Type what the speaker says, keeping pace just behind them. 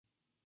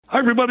Hi,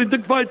 everybody.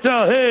 Dick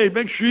Vitale. Hey,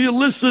 make sure you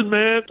listen,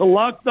 man, to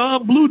Locked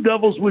On Blue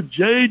Devils with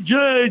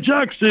J.J.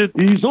 Jackson.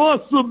 He's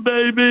awesome,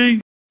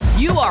 baby.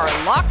 You are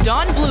Locked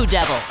On Blue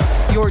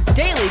Devils, your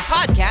daily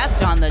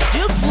podcast on the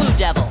Duke Blue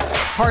Devils,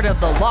 part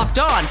of the Locked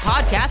On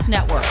Podcast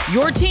Network,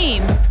 your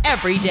team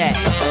every day.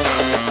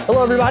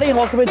 Hello, everybody, and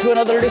welcome into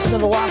another edition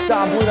of the Locked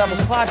On Blue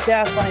Devils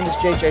podcast. My name is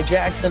J.J.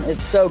 Jackson.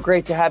 It's so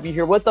great to have you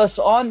here with us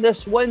on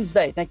this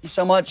Wednesday. Thank you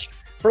so much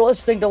for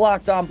listening to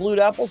Locked On Blue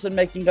Devils and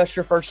making us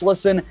your first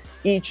listen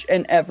each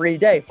and every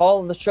day.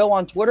 Follow the show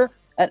on Twitter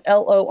at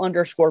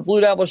LO_Blue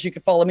Devils. You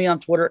can follow me on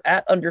Twitter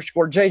at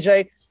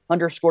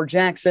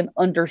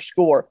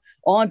 _JJ_Jackson_.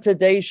 On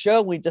today's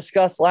show, we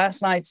discussed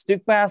last night's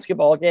Duke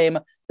basketball game.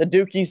 The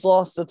Dukies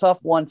lost a tough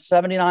one,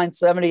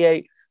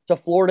 79-78 to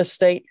Florida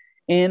State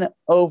in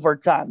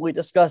overtime. We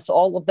discuss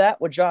all of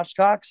that with Josh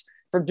Cox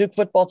from Duke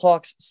Football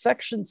Talks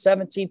Section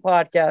 17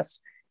 podcast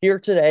here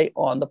today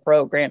on the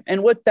program.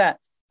 And with that,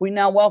 we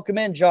now welcome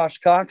in Josh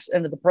Cox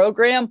into the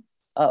program,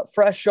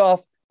 fresh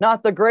off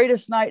not the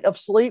greatest night of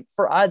sleep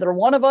for either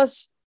one of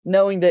us,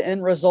 knowing the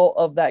end result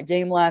of that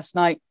game last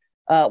night.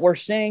 We're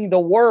seeing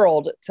the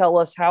world tell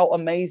us how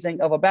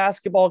amazing of a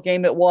basketball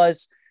game it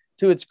was.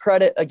 To its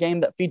credit, a game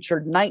that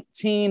featured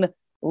 19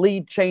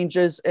 lead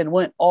changes and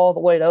went all the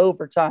way to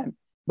overtime.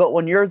 But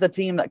when you're the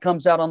team that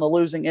comes out on the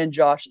losing end,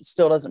 Josh, it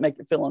still doesn't make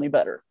you feel any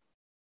better.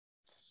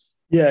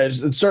 Yeah,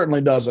 it certainly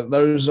doesn't.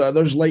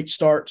 Those late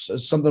starts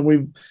is something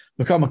we've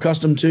become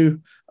accustomed to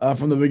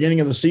from the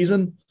beginning of the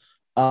season,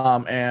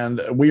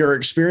 and we are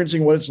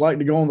experiencing what it's like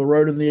to go on the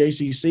road in the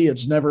ACC.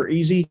 It's never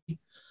easy,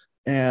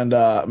 and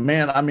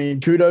man, I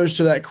mean, kudos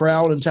to that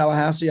crowd in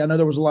Tallahassee. I know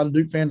there was a lot of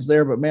Duke fans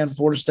there, but man,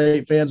 Florida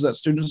State fans, that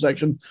student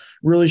section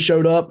really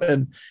showed up,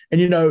 and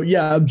you know,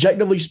 yeah,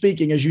 objectively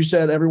speaking, as you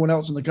said, everyone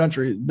else in the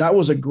country, that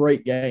was a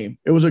great game.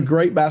 It was a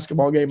great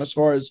basketball game as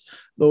far as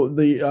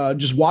the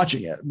just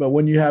watching it. But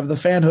when you have the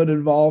fanhood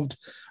involved,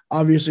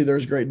 obviously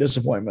there's great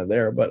disappointment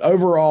there. But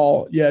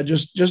overall, yeah,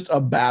 just a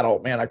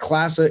battle, man, a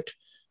classic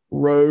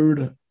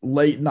road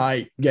late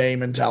night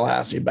game in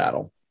Tallahassee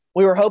battle.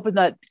 We were hoping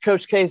that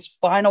Coach K's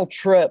final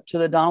trip to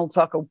the Donald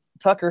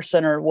Tucker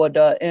Center would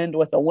end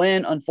with a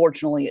win.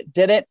 Unfortunately, it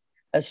didn't,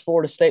 as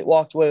Florida State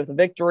walked away with a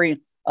victory.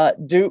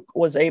 Duke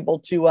was able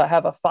to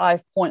have a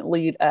 5-point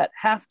lead at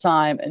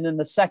halftime, and then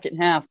the second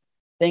half,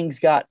 things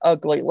got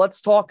ugly.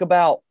 Let's talk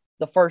about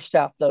the first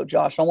half, though,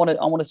 Josh. I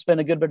want to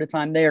spend a good bit of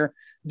time there.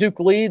 Duke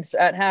leads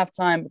at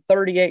halftime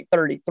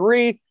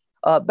 38-33.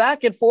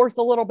 Back and forth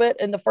a little bit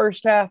in the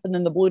first half, and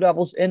then the Blue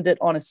Devils ended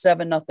on a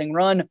 7-0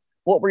 run.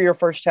 What were your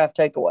first half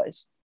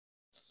takeaways?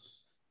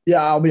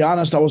 Yeah, I'll be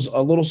honest. I was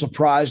a little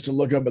surprised to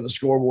look up at the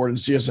scoreboard and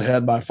see us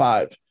ahead by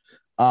 5.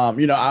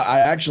 You know, I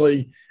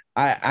actually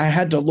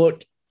had to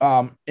look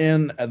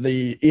in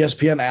the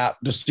ESPN app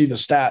to see the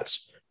stats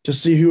to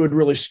see who had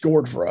really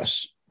scored for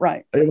us.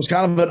 Right. It was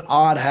kind of an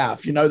odd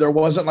half. You know, there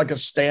wasn't like a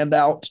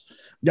standout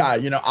guy.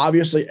 You know,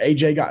 obviously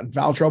AJ got in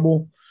foul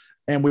trouble,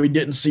 and we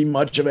didn't see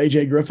much of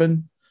AJ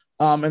Griffin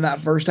in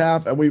that first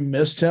half, and we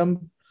missed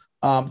him.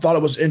 Thought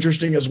it was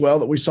interesting as well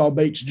that we saw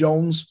Bates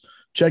Jones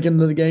check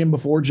into the game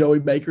before Joey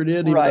Baker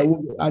did. Right.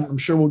 I'm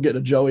sure we'll get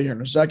to Joey here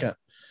in a second.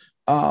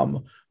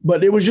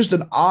 But it was just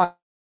an odd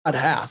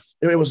half.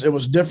 It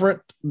was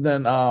different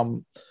than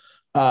the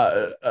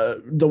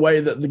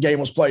way that the game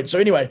was played. So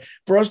anyway,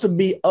 for us to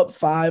be up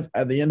 5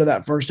 at the end of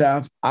that first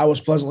half, I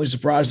was pleasantly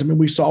surprised. I mean,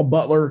 we saw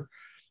Butler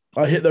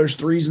hit those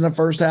threes in the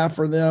first half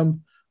for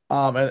them.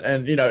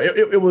 And you know,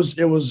 it was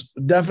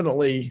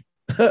definitely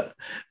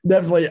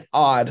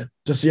odd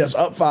to see us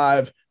up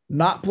 5,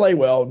 not play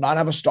well, not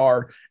have a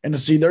star, and to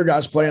see their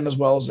guys playing as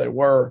well as they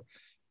were.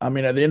 I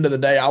mean, at the end of the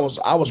day, I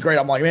was great.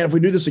 I'm like, man, if we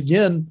do this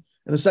again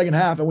in the second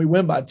half and we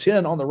win by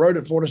 10 on the road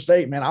at Florida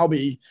State, man, I'll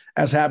be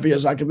as happy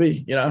as I could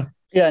be, you know?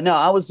 Yeah, no,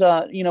 I was,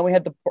 you know, we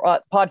had the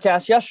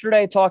podcast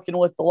yesterday talking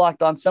with the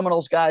Locked On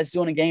Seminoles guys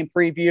doing a game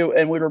preview,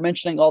 and we were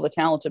mentioning all the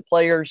talented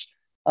players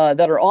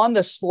that are on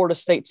this Florida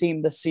State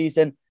team this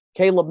season.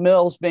 Caleb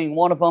Mills being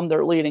one of them,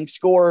 their leading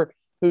scorer,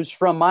 who's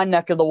from my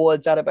neck of the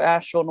woods out of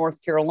Asheville,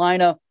 North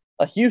Carolina,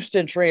 a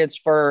Houston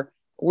transfer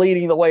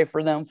leading the way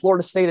for them.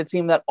 Florida State, a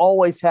team that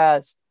always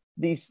has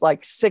these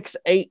like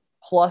 6'8"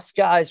 plus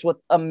guys with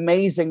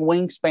amazing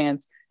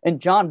wingspans.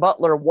 And John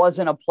Butler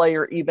wasn't a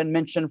player even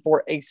mentioned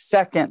for a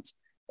second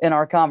in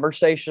our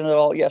conversation at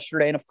all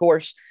yesterday. And of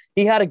course,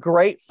 he had a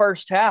great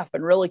first half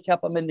and really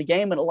kept them in the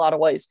game in a lot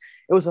of ways.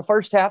 It was the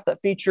first half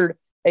that featured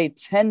a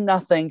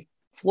 10-0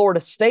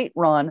 Florida State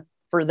run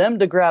for them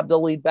to grab the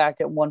lead back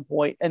at one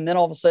point. And then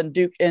all of a sudden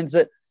Duke ends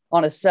it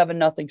on a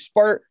 7-0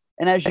 spurt.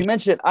 And as you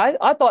mentioned,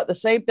 I thought the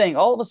same thing.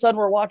 All of a sudden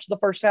we're watching the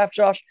first half,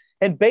 Josh,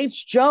 and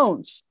Bates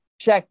Jones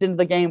checked into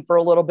the game for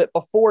a little bit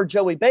before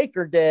Joey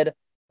Baker did.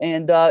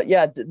 And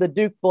the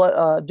Duke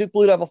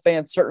Blue Devil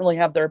fans certainly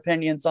have their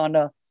opinions on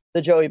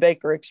the Joey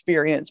Baker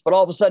experience, but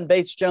all of a sudden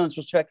Bates Jones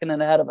was checking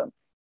in ahead of him.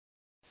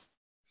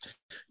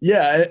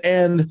 Yeah.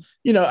 And,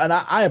 you know, and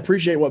I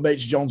appreciate what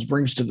Bates Jones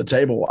brings to the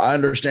table. I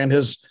understand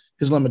his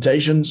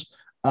limitations.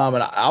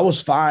 And I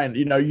was fine.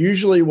 You know,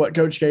 usually what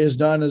Coach K has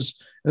done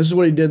is This is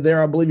what he did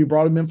there. I believe he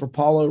brought him in for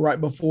Paulo right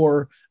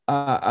before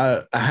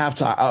a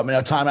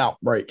timeout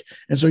break.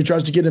 And so he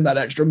tries to get him that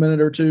extra minute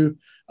or two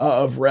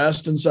of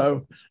rest. And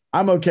so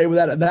I'm okay with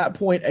that. At that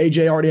point,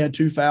 AJ already had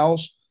 2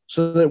 fouls,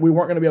 so that we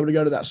weren't going to be able to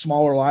go to that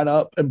smaller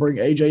lineup and bring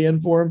AJ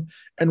in for him.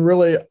 And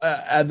really,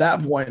 at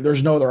that point,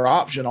 there's no other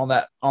option on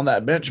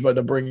that bench but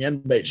to bring in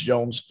Bates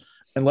Jones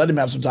and let him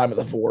have some time at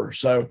the 4.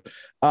 So,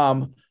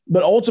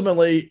 but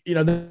ultimately,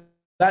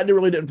 that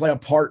really didn't play a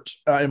part,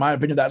 in my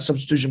opinion. That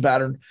substitution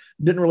pattern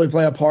didn't really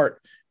play a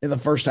part in the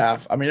first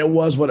half. I mean, it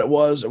was what it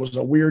was. It was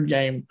a weird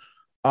game.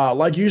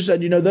 Like you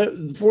said,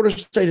 the Florida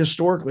State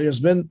historically has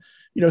been,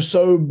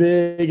 so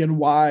big and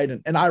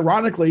wide. And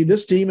ironically,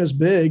 this team is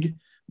big,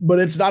 but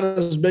it's not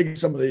as big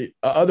as some of the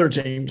other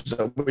teams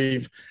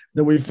that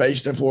we've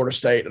faced in Florida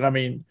State. And I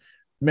mean,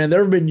 man,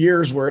 there have been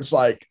years where it's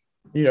like,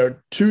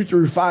 2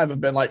 through 5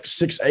 have been like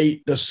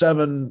 6'8" to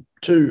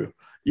 7'2",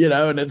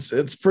 and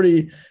it's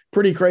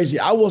pretty crazy.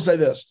 I will say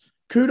this: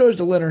 kudos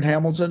to Leonard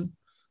Hamilton.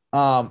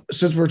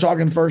 Since we're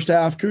talking first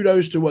half,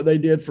 kudos to what they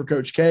did for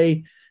Coach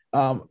K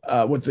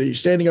with the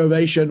standing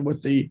ovation,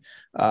 with the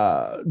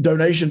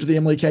donation to the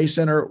Emily K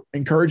Center,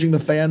 encouraging the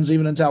fans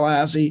even in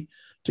Tallahassee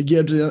to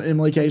give to the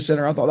Emily K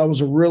Center. I thought that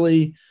was a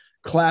really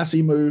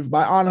classy move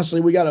by,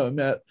 honestly, we got to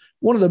admit,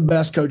 one of the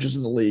best coaches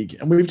in the league.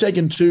 And we've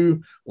taken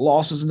 2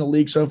 losses in the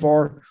league so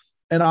far.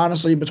 And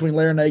honestly, between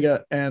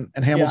Larrañaga and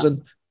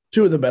Hamilton,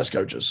 2 of the best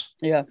coaches.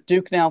 Yeah.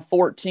 Duke now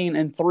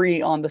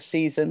 14-3 on the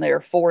season. They are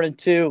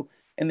 4-2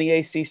 in the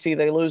ACC.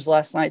 They lose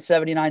last night,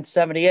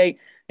 79-78.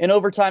 In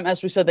overtime,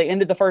 as we said, they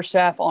ended the first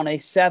half on a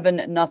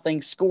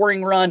 7-0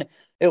 scoring run.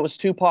 It was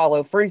 2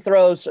 Paulo free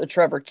throws, a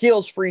Trevor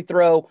Keels free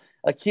throw,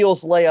 a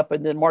Keels layup,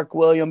 and then Mark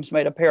Williams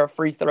made a pair of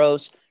free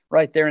throws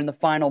right there in the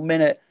final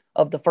minute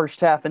of the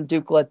first half, and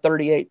Duke led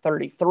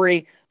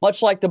 38-33.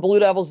 Much like the Blue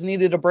Devils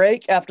needed a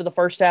break after the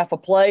first half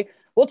of play,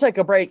 we'll take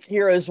a break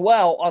here as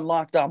well on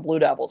Locked On Blue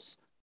Devils.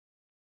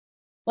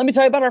 Let me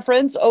tell you about our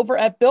friends over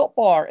at Built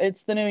Bar.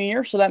 It's the new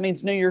year, so that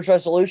means New Year's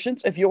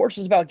resolutions. If yours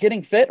is about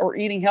getting fit or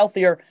eating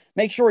healthier,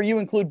 make sure you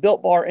include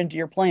Built Bar into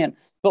your plan.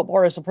 Built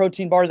Bar is a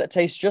protein bar that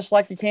tastes just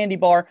like a candy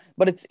bar,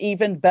 but it's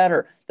even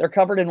better. They're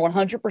covered in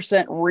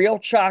 100% real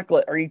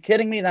chocolate. Are you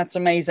kidding me? That's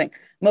amazing.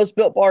 Most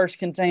Built Bars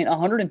contain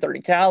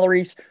 130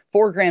 calories,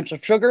 4 grams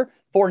of sugar,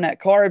 4 net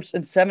carbs,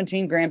 and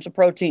 17 grams of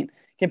protein.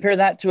 Compare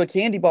that to a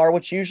candy bar,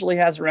 which usually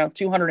has around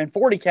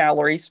 240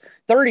 calories,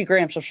 30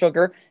 grams of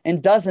sugar,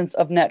 and dozens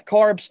of net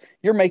carbs.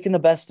 You're making the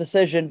best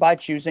decision by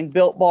choosing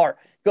Built Bar.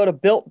 Go to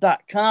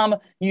Built.com,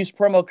 use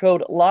promo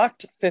code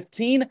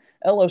LOCKED15,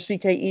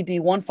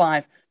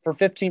 LOCKED15, for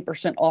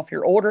 15% off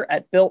your order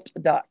at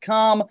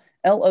Built.com.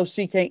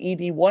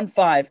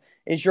 LOCKED15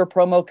 is your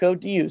promo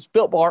code to use.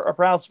 Built Bar, a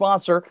proud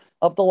sponsor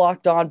of the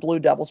Locked On Blue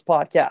Devils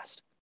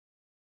podcast.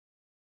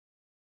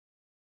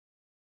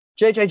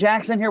 JJ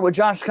Jackson here with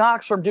Josh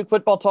Cox from Duke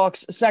Football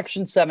Talk's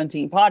Section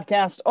 17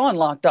 podcast on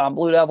Locked On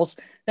Blue Devils.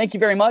 Thank you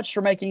very much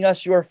for making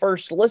us your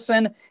first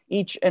listen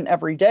each and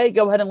every day.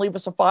 Go ahead and leave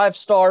us a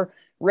 5-star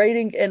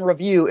rating and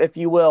review, if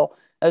you will,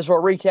 as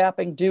we're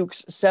recapping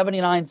Duke's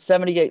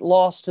 79-78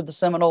 loss to the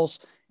Seminoles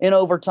in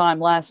overtime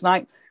last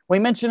night. We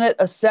mentioned it,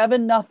 a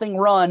 7-0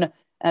 run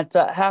at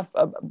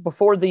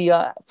before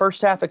the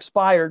first half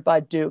expired by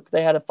Duke.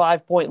 They had a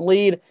 5-point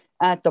lead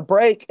at the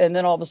break, and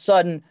then all of a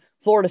sudden,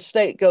 Florida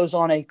State goes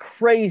on a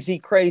crazy,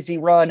 crazy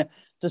run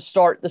to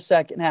start the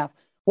second half.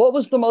 What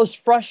was the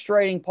most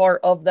frustrating part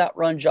of that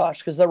run, Josh?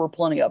 Because there were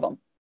plenty of them.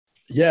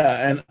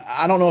 Yeah, and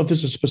I don't know if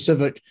this is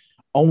specific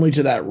only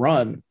to that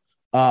run,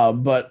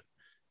 but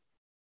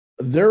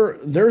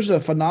there's a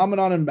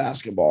phenomenon in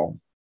basketball,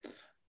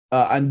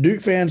 and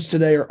Duke fans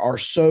today are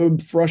so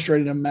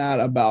frustrated and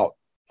mad about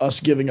us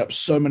giving up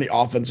so many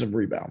offensive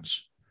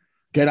rebounds.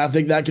 Okay, and I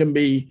think that can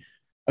be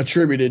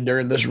attributed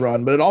during this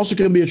run, but it also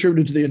can be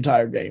attributed to the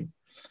entire game.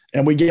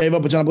 And we gave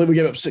up a ton. I believe we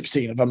gave up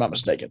 16, if I'm not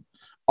mistaken,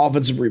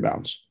 offensive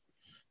rebounds.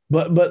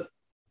 But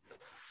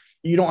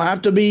you don't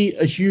have to be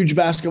a huge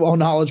basketball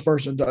knowledge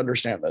person to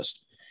understand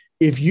this.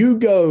 If you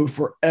go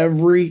for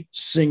every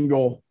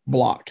single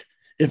block,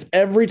 if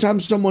every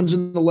time someone's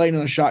in the lane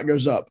and a shot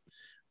goes up,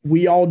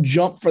 we all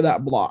jump for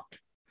that block,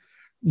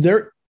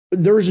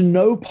 there's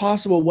no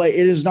possible way.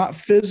 It is not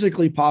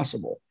physically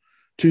possible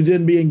to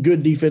then be in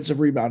good defensive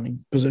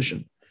rebounding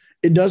position.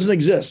 It doesn't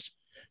exist.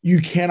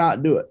 You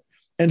cannot do it.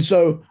 And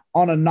so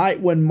on a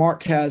night when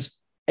Mark has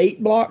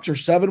 8 blocks or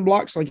 7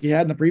 blocks like he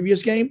had in the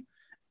previous game,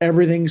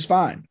 everything's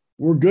fine.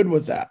 We're good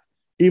with that.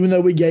 Even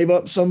though we gave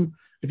up some,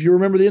 if you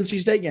remember the NC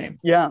State game,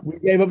 we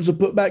gave up some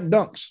putback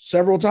dunks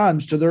several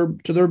times to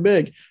their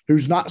big,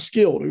 who's not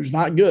skilled, who's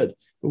not good,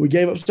 but we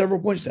gave up several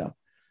points down.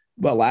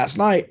 But last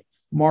night,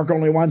 Mark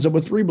only winds up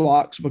with 3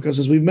 blocks because,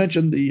 as we've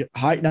mentioned, the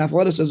height and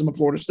athleticism of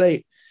Florida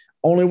State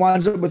only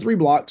winds up with 3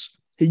 blocks.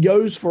 He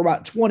goes for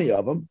about 20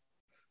 of them,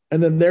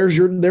 and then there's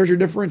your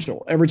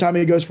differential. Every time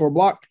he goes for a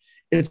block,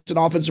 it's an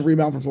offensive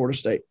rebound for Florida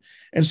State.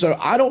 And so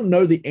I don't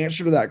know the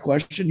answer to that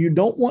question. You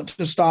don't want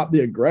to stop the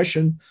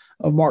aggression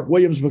of Mark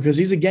Williams because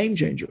he's a game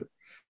changer.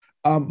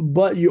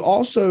 But you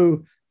almost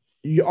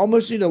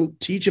need to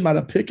teach him how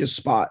to pick his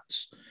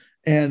spots.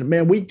 And,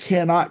 man, we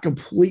cannot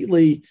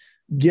completely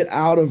get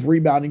out of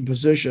rebounding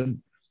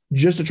position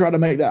just to try to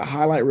make that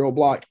highlight reel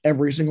block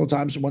every single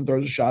time someone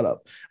throws a shot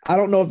up. I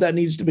don't know if that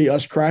needs to be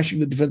us crashing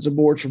the defensive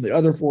boards from the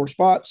other 4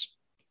 spots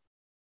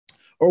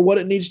or what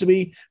it needs to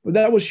be, but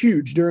that was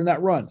huge during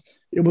that run.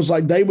 It was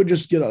like they would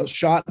just get a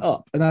shot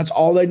up, and that's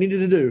all they needed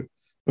to do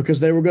because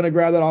they were going to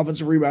grab that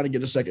offensive rebound and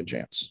get a second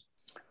chance.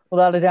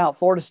 Without a doubt,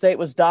 Florida State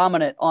was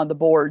dominant on the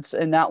boards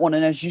in that one.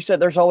 And as you said,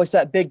 there's always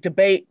that big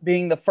debate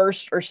being the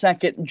first or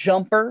second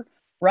jumper,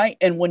 right?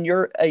 And when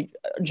you're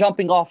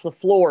jumping off the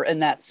floor in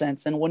that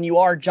sense, and when you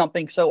are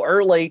jumping so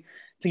early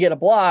to get a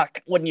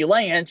block, when you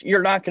land,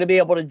 you're not going to be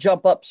able to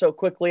jump up so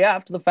quickly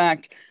after the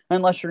fact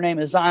unless your name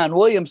is Zion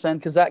Williamson,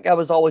 because that guy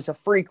was always a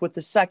freak with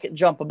the second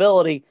jump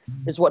ability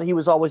is what he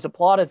was always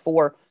applauded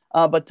for.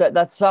 But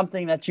that's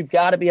something that you've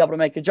got to be able to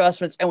make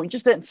adjustments. And we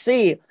just didn't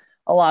see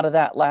a lot of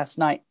that last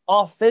night.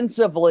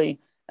 Offensively,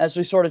 as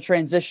we sort of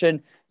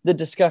transition the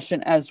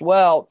discussion as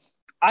well,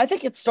 I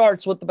think it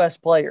starts with the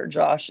best player,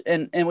 Josh.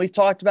 And we've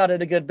talked about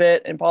it a good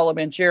bit in Paolo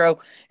Banchero.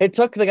 It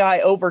took the guy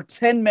over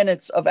 10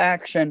 minutes of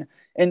action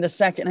in the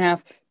second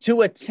half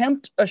to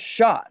attempt a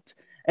shot.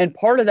 And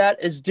part of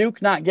that is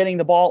Duke not getting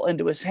the ball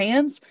into his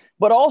hands,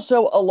 but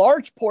also a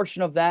large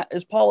portion of that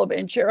is Paolo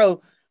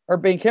Banchero,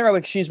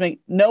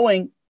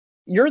 knowing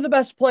you're the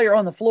best player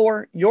on the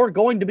floor. You're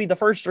going to be the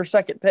first or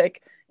second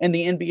pick in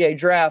the NBA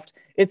draft.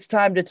 It's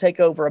time to take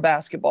over a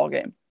basketball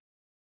game.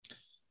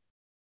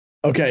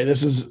 Okay,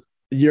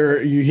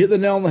 you hit the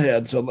nail on the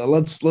head. So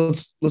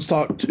let's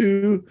talk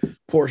 2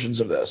 portions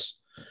of this.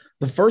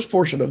 The first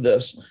portion of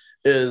this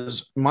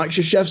is Mike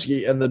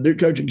Krzyzewski and the Duke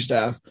coaching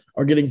staff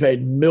are getting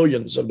paid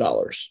millions of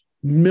dollars,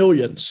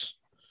 millions,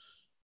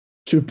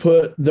 to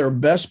put their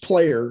best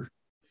player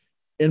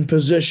in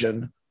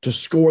position to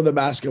score the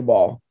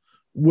basketball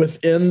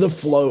within the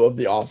flow of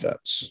the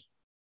offense.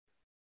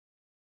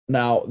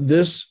 Now,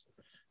 this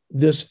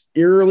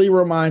eerily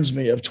reminds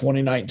me of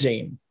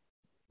 2019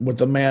 with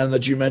the man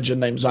that you mentioned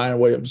named Zion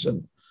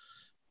Williamson.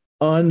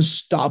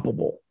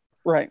 Unstoppable.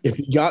 Right. If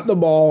he got the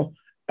ball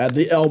at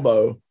the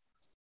elbow,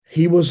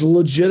 he was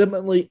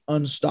legitimately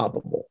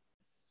unstoppable.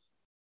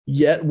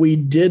 Yet we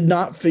did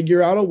not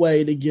figure out a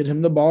way to get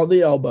him the ball at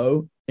the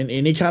elbow in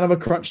any kind of a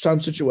crunch time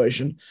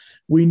situation.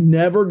 We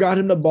never got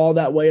him the ball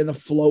that way in the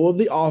flow of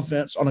the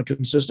offense on a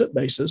consistent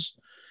basis.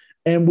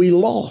 And we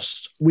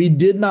lost. We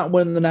did not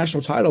win the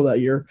national title that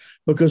year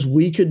because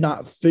we could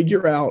not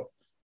figure out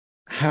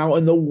how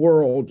in the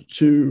world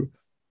to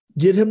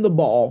get him the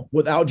ball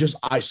without just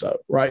ISO,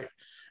 right?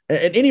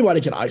 And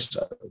anybody can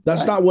ISO.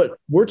 That's not what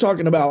we're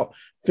talking about.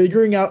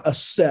 Figuring out a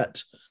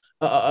set,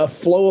 a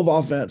flow of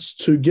offense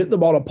to get the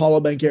ball to Paolo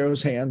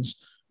Banchero's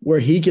hands where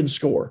he can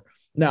score.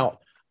 Now,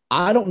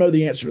 I don't know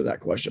the answer to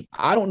that question.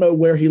 I don't know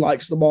where he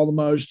likes the ball the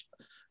most.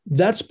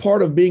 That's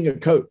part of being a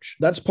coach.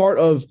 That's part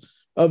of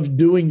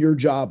doing your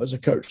job as a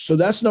coach. So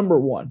that's number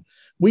one.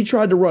 We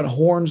tried to run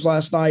horns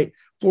last night.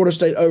 Florida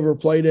State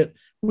overplayed it.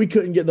 We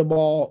couldn't get the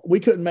ball. We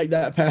couldn't make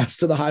that pass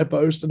to the high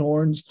post and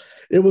horns.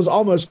 It was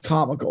almost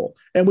comical.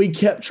 And we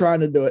kept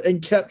trying to do it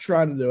and kept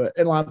trying to do it.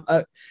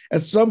 And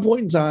at some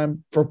point in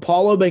time, for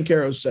Paolo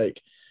Banchero's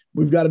sake,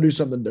 we've got to do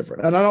something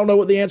different. And I don't know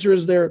what the answer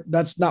is there.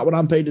 That's not what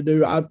I'm paid to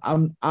do.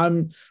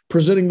 I'm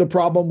presenting the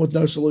problem with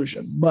no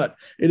solution, but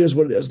it is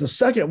what it is. The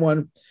second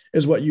one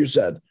is what you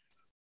said.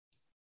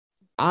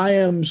 I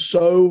am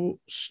so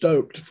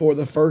stoked for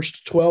the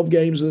first 12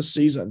 games of this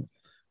season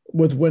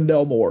with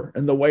Wendell Moore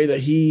and the way that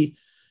he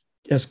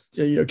has,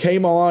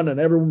 came on and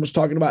everyone was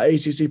talking about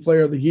ACC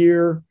Player of the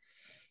Year,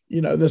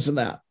 this and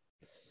that.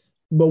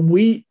 But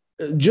we,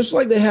 just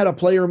like they had a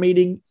player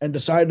meeting and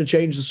decided to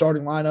change the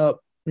starting lineup,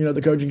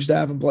 the coaching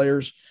staff and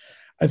players,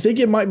 I think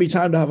it might be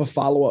time to have a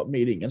follow-up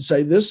meeting and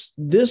say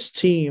this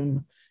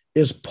team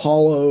is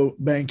Paolo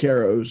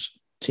Banchero's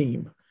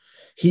team.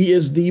 He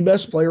is the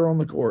best player on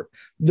the court.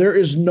 There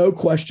is no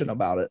question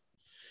about it.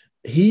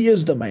 He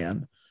is the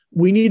man.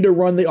 We need to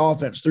run the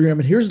offense through him.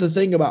 And here's the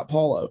thing about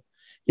Paolo.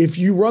 If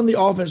you run the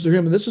offense through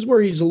him, and this is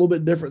where he's a little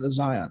bit different than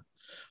Zion,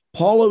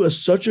 Paolo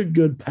is such a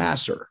good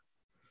passer.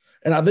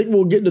 And I think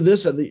we'll get to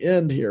this at the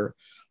end here,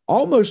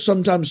 almost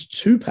sometimes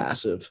too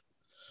passive,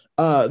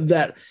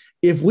 that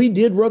if we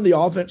did run the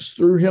offense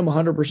through him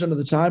 100% of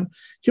the time,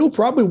 he'll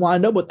probably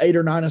wind up with 8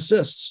 or 9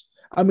 assists.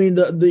 I mean,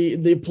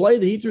 the play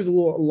that he threw the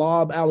little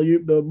lob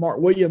alley-oop to Mark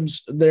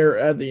Williams there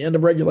at the end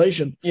of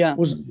regulation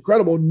was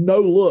incredible. No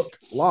look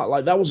lot.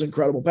 Like, that was an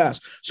incredible pass.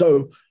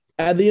 So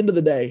at the end of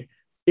the day,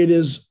 it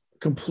is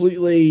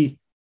completely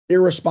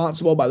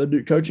irresponsible by the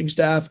Duke coaching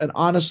staff and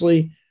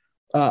honestly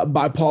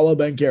by Paolo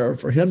Banchero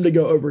for him to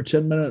go over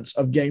 10 minutes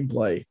of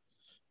gameplay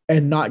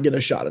and not get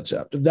a shot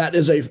attempt. That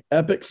is a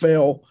epic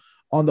fail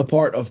on the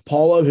part of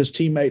Paolo, his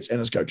teammates, and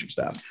his coaching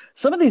staff.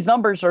 Some of these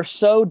numbers are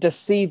so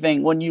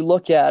deceiving when you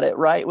look at it,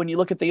 right? When you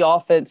look at the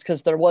offense,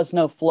 because there was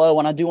no flow,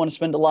 and I do want to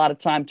spend a lot of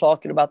time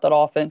talking about that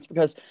offense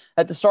because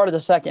at the start of the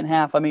second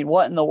half, I mean,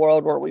 what in the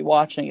world were we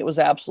watching? It was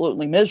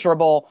absolutely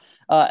miserable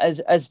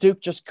as Duke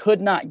just could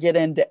not get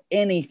into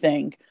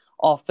anything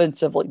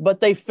offensively. But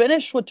they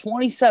finished with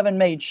 27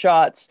 made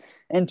shots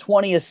and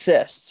 20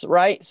 assists,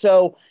 right?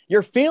 So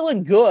you're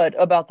feeling good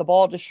about the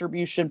ball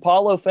distribution.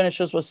 Paulo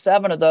finishes with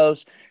 7 of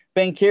those.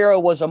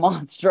 Banchero was a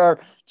monster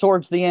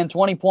towards the end,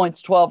 20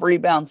 points, 12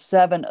 rebounds,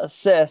 7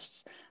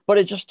 assists. But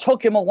it just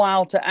took him a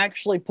while to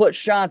actually put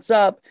shots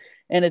up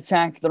and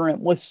attack the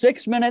rim. With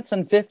 6 minutes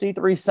and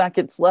 53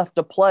 seconds left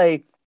to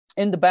play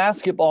in the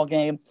basketball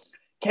game,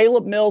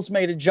 Caleb Mills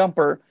made a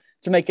jumper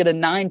to make it a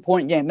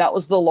 9-point game. That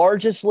was the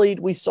largest lead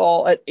we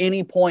saw at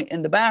any point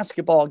in the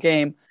basketball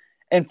game.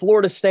 And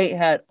Florida State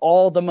had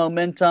all the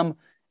momentum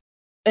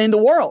in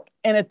the world.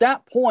 And at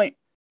that point,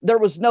 there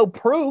was no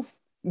proof,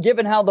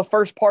 given how the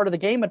first part of the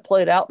game had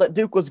played out, that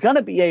Duke was going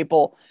to be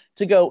able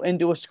to go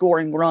into a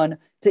scoring run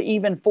to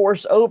even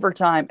force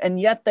overtime. And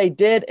yet they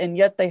did, and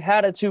yet they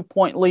had a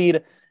 2-point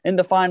lead in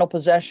the final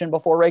possession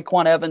before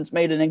Raekwon Evans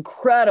made an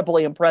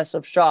incredibly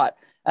impressive shot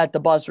at the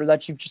buzzer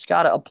that you've just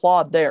got to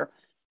applaud there.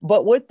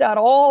 But with that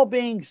all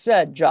being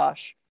said,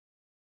 Josh,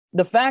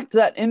 the fact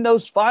that in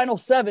those final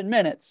 7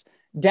 minutes,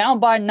 down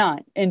by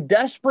 9, in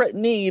desperate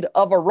need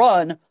of a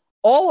run,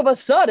 all of a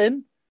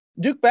sudden,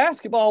 Duke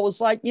basketball was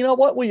like, you know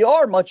what, we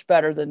are much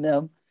better than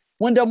them.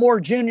 Wendell Moore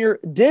Jr.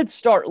 did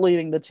start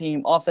leading the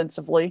team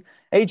offensively.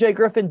 A.J.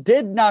 Griffin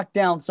did knock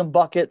down some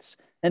buckets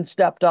and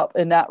stepped up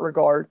in that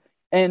regard.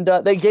 And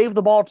they gave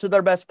the ball to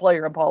their best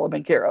player in Paolo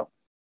Banchero.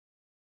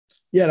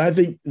 Yeah, and I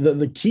think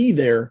the key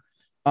there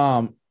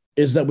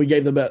is that we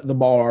gave the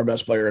ball to our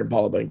best player in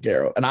Paolo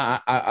Banchero. And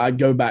I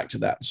go back to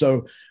that.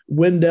 So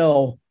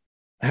Wendell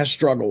has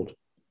struggled.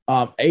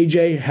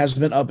 AJ has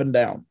been up and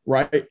down,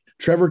 right?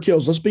 Trevor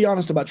Kills, let's be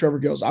honest about Trevor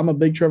Kills. I'm a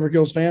big Trevor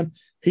Kills fan.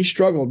 He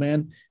struggled,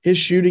 man. His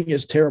shooting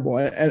is terrible.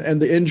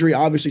 And the injury,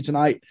 obviously,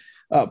 tonight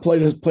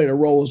played a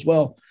role as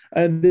well.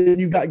 And then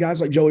you've got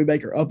guys like Joey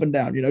Baker up and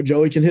down. You know,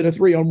 Joey can hit a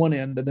 3 on one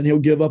end, and then he'll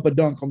give up a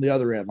dunk on the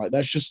other end. Like,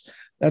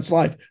 that's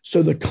life.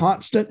 So the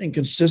constant and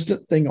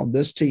consistent thing on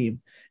this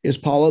team is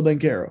Paolo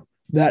Banchero.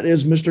 That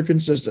is Mr.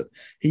 Consistent.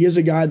 He is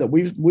a guy that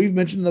we've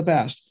mentioned in the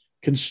past,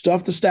 can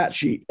stuff the stat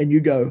sheet, and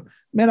you go,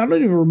 man, I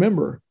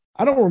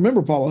don't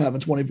remember Paulo having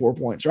 24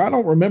 points, or I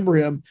don't remember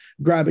him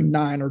grabbing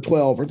 9 or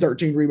 12 or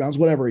 13 rebounds,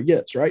 whatever he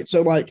gets, right?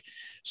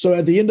 So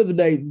at the end of the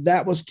day,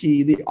 that was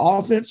key. The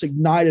offense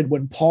ignited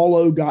when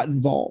Paulo got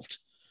involved.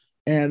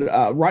 And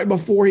right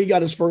before he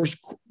got his first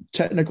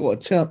technical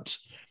attempt,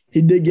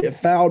 he did get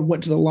fouled,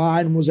 went to the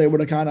line, and was able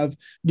to kind of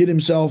get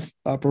himself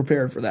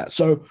prepared for that.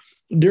 So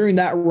during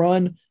that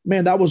run,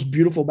 man, that was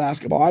beautiful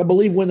basketball. I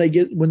believe when they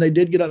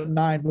did get up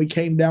 9, we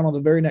came down on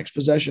the very next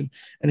possession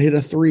and hit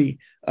a 3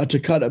 to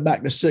cut it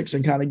back to 6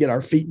 and kind of get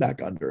our feet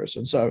back under us.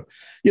 And so,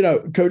 you know,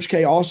 Coach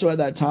K also at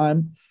that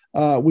time,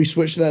 we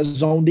switched to that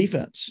zone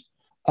defense,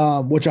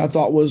 which I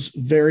thought was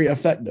very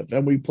effective.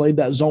 And we played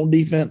that zone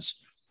defense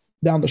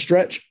down the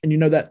stretch. And you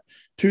know, that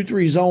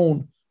 2-3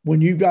 zone, when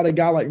you've got a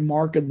guy like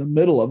Mark in the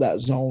middle of that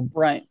zone,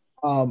 right?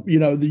 You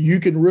know, you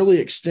can really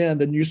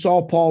extend. And you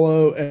saw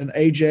Paulo and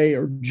AJ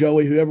or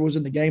Joey, whoever was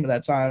in the game at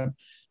that time,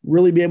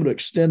 really be able to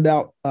extend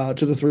out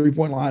to the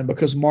 3-point line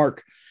because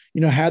Mark,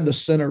 you know, had the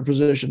center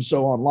position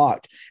so on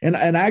lock. And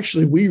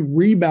actually, we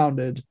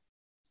rebounded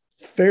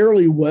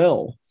fairly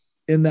well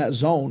in that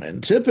zone.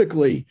 And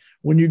typically,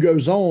 when you go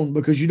zone,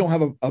 because you don't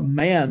have a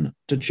man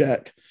to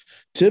check,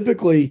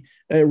 typically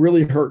it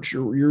really hurts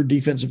your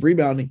defensive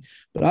rebounding.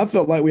 But I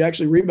felt like we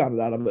actually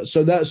rebounded out of it.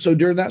 So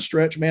during that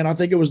stretch, man, I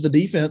think it was the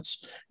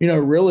defense, you know,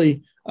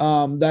 really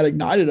that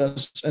ignited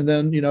us. And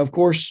then, you know, of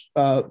course,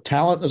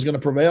 talent is going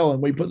to prevail,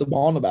 and we put the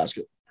ball in the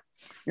basket.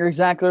 You're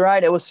exactly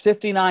right. It was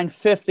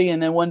 59-50,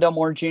 and then Wendell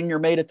Moore Jr.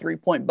 made a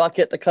 3-point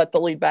bucket to cut the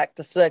lead back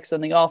to 6,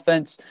 and the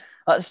offense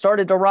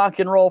started to rock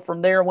and roll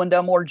from there.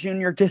 Wendell Moore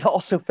Jr. did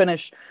also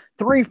finish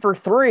 3 for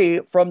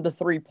 3 from the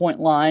 3-point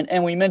line,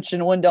 and we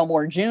mentioned Wendell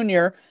Moore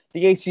Jr.,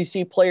 the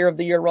ACC Player of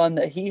the Year run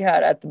that he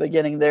had at the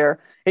beginning there.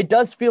 It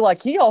does feel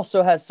like he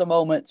also has some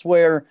moments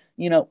where,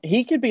 you know,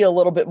 he could be a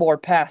little bit more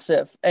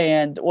passive,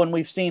 and when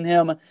we've seen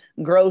him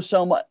grow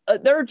so much,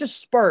 there are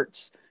just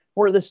spurts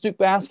where the Duke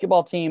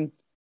basketball team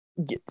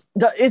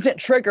isn't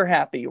trigger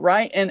happy,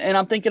 right? And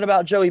I'm thinking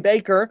about Joey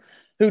Baker,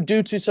 who,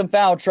 due to some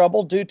foul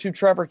trouble, due to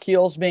Trevor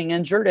Keels being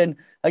injured, and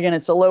again,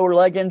 it's a lower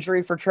leg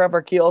injury for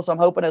Trevor Keels. I'm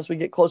hoping as we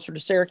get closer to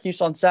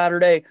Syracuse on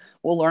Saturday,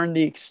 we'll learn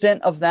the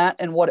extent of that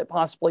and what it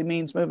possibly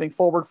means moving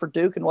forward for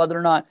Duke and whether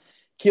or not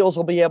Keels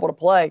will be able to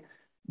play.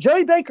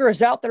 Joey Baker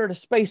is out there to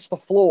space the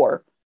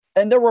floor,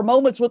 and there were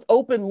moments with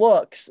open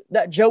looks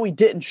that Joey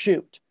didn't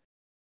shoot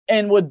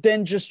and would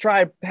then just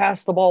try to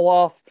pass the ball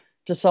off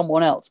to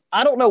someone else.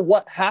 I don't know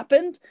what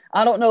happened.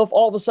 I don't know if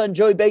all of a sudden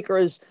Joey Baker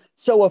is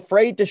so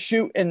afraid to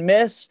shoot and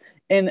miss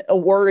and a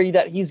worry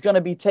that he's going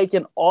to be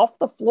taken off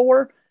the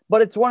floor.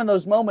 But it's one of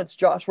those moments,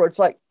 Josh, where it's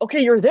like,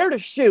 okay, you're there to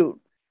shoot.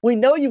 We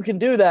know you can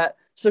do that,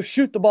 so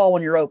shoot the ball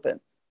when you're open.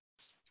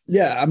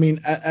 Yeah, I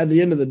mean, at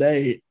the end of the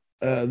day,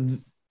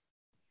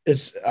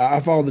 I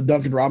follow the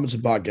Duncan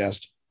Robinson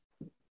podcast.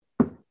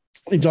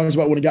 He talks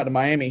about when he got to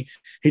Miami,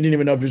 he didn't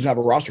even know if he was going to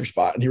have a roster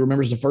spot. And he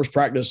remembers the first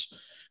practice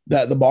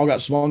that the ball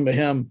got swung to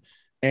him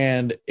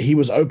and he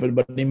was open,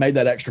 but he made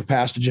that extra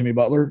pass to Jimmy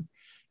Butler.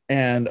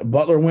 And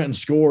Butler went and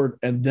scored,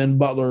 and then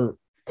Butler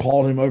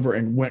called him over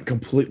and went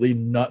completely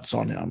nuts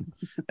on him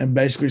and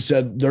basically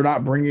said, they're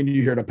not bringing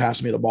you here to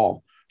pass me the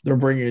ball. They're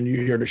bringing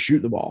you here to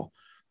shoot the ball.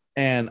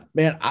 And,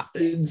 man,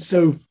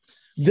 so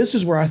this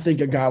is where I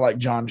think a guy like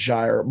Jon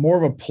Scheyer, more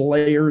of a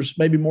player's,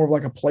 maybe more of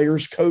like a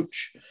player's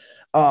coach,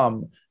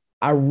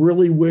 I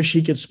really wish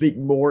he could speak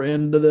more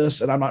into this,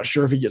 and I'm not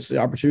sure if he gets the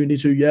opportunity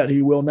to yet.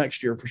 He will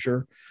next year for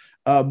sure.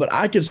 But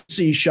I could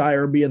see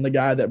Scheyer being the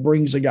guy that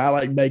brings a guy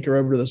like Baker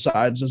over to the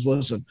side and says,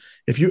 listen,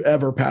 if you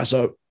ever pass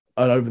up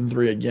an open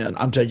three again,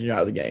 I'm taking you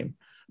out of the game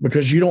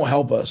because you don't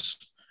help us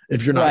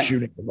if you're not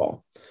shooting the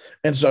ball.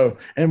 And so,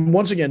 and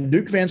once again,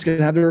 Duke fans can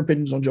have their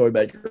opinions on Joey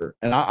Baker.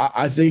 And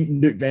I think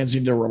Duke fans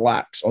need to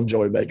relax on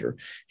Joey Baker.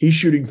 He's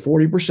shooting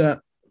 40%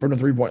 from the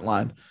three-point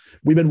line.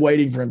 We've been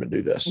waiting for him to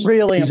do this.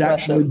 Really He's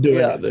impressive. actually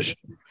doing it this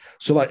year.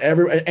 So like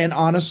and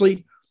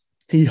honestly,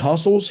 he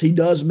hustles. He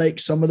does make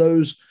some of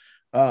those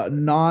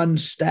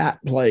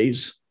non-stat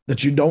plays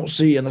that you don't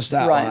see in the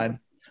stat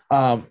line.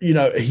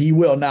 He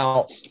will.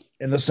 Now,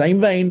 in the same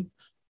vein,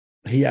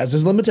 he has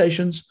his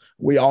limitations.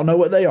 We all know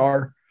what they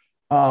are.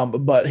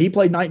 But he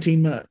played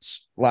 19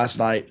 minutes last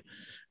night.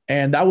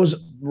 And that was,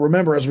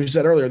 remember, as we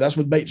said earlier, that's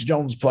with Bates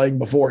Jones playing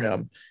before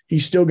him. He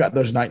still got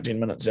those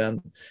 19 minutes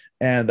in.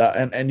 And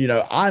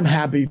I'm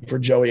happy for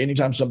Joey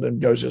anytime something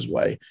goes his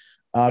way.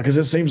 Because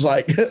it seems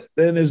like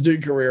in his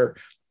Duke career,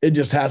 it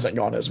just hasn't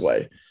gone his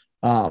way.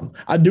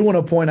 I do want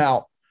to point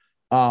out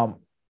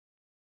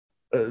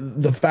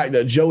the fact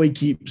that Joey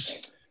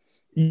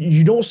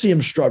you don't see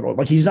him struggle.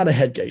 Like, he's not a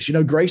head case.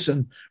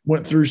 Grayson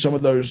went through some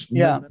of those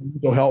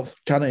mental health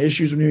kind of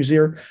issues when he was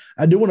here.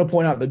 I do want to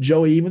point out that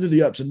Joey, even through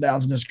the ups and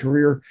downs in his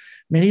career,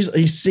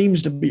 he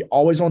seems to be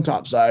always on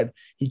top side.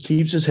 He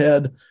keeps his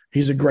head.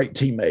 He's a great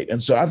teammate.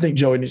 And so I think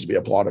Joey needs to be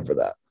applauded for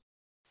that.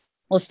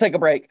 Let's take a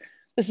break.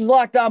 This is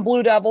Locked On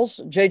Blue Devils.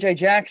 JJ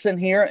Jackson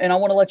here, and I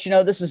want to let you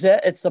know this is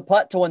it. It's the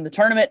putt to win the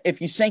tournament. If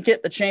you sink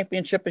it, the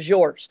championship is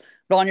yours.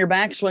 But on your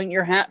backswing,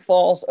 your hat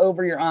falls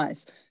over your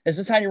eyes. Is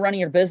this how you're running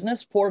your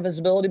business? Poor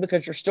visibility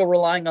because you're still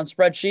relying on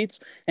spreadsheets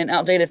and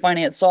outdated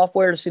finance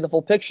software to see the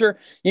full picture?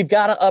 You've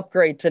got to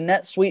upgrade to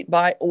NetSuite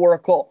by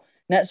Oracle.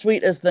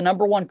 NetSuite is the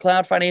 #1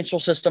 cloud financial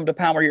system to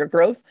power your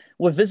growth.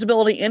 With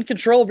visibility and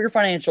control of your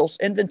financials,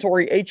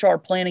 inventory, HR,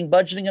 planning,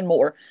 budgeting, and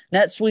more,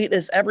 NetSuite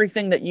is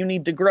everything that you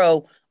need to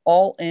grow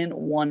all in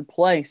one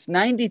place.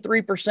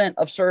 93%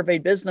 of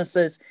surveyed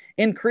businesses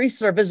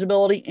increased their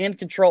visibility and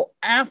control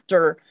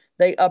after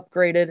they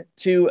upgraded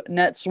to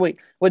NetSuite.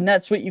 With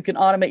NetSuite, you can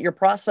automate your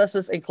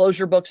processes and close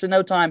your books in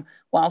no time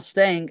while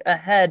staying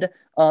ahead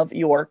of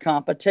your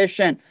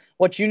competition.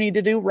 What you need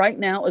to do right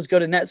now is go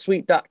to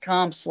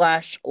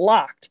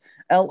netsuite.com/locked,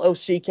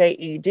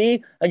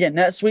 LOCKED. Again,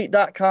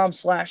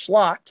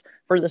 netsuite.com/locked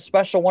for the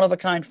special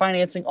one-of-a-kind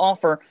financing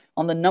offer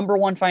on the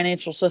 #1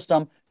 financial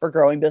system for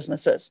growing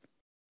businesses.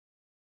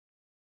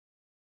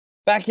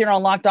 Back here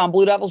on Locked On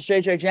Blue Devils,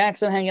 JJ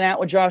Jackson hanging out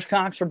with Josh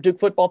Cox from Duke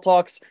Football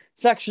Talks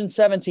Section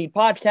 17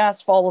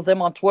 podcast. Follow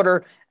them on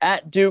Twitter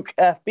at Duke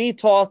FB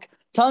Talk.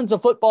 Tons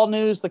of football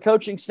news. The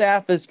coaching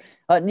staff is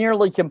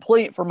nearly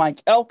complete for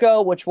Mike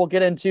Elko, which we'll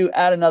get into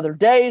at another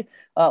day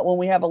when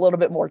we have a little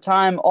bit more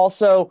time.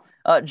 Also,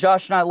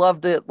 Josh and I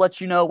love to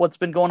let you know what's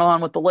been going on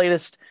with the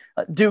latest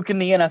Duke in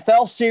the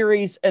NFL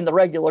series, and the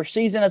regular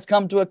season has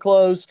come to a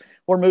close.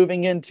 We're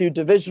moving into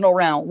divisional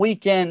round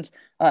weekend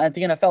at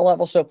the NFL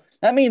level. So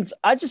that means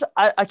I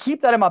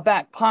keep that in my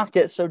back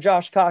pocket so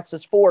Josh Cox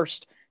is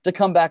forced to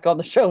come back on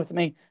the show with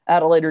me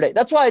at a later date.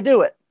 That's why I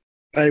do it.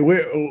 Hey,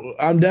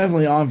 I'm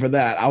definitely on for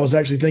that. I was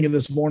actually thinking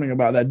this morning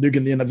about that Duke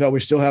in the NFL. We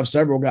still have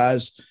several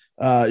guys,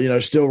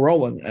 still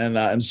rolling.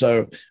 And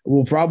so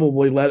we'll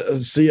probably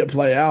see it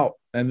play out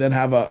and then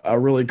have a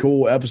really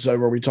cool episode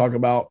where we talk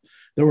about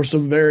there were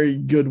some very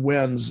good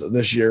wins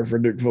this year for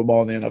Duke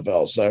football in the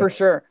NFL. So for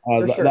sure.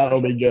 That'll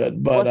be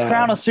good. But let's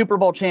crown a Super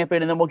Bowl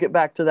champion, and then we'll get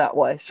back to that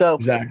way. So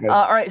exactly.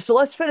 All right. So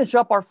let's finish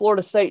up our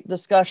Florida State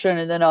discussion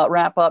and then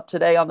wrap up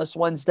today on this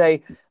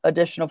Wednesday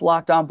edition of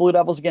Locked On Blue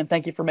Devils. Again,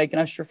 thank you for making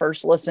us your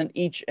first listen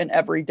each and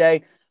every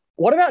day.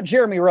 What about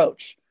Jeremy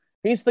Roach?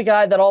 He's the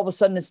guy that all of a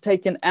sudden is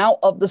taken out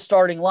of the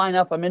starting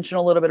lineup. I mentioned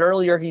a little bit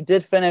earlier, he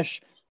did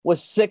finish with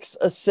 6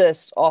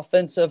 assists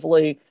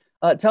offensively.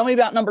 Tell me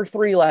about number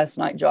 3 last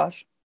night,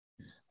 Josh.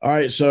 All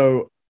right,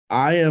 so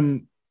I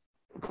am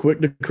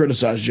quick to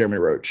criticize Jeremy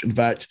Roach. In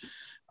fact,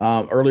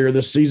 earlier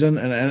this season,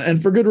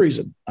 and for good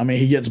reason. I mean,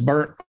 he gets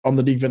burnt on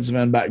the defensive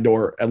end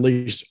backdoor at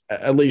least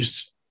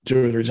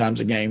 2 or 3 times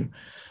a game.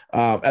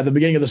 At the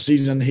beginning of the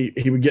season,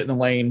 he would get in the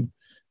lane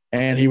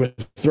and he would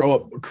throw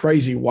up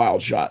crazy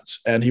wild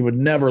shots, and he would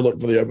never look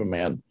for the open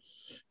man.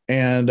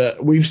 And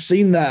we've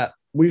seen that.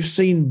 We've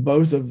seen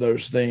both of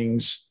those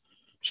things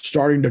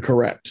starting to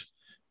correct.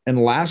 And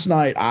last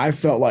night, I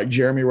felt like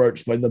Jeremy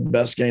Roach played the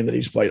best game that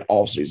he's played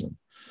all season.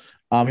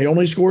 He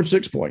only scored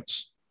 6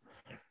 points,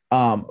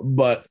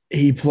 but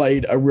he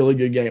played a really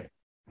good game.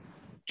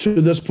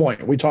 To this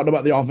point, we talked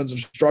about the offensive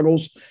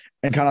struggles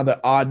and kind of the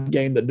odd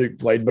game that Duke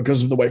played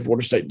because of the way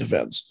Florida State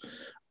defends.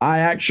 I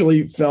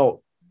actually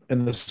felt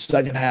in the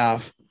second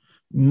half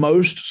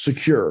most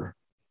secure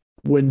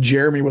when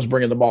Jeremy was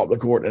bringing the ball up the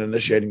court and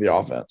initiating the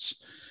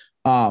offense.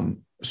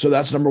 So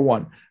that's number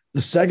one.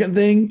 The second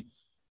thing,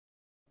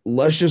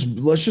 let's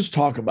just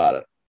talk about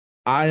it.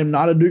 I am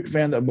not a Duke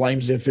fan that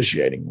blames the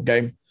officiating,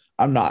 okay?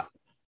 I'm not.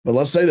 But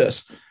let's say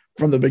this.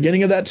 From the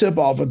beginning of that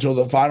tip-off until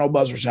the final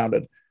buzzer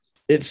sounded,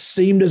 it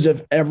seemed as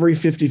if every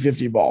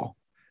 50-50 ball,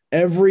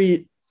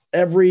 every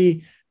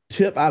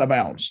tip out of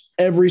bounds,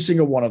 every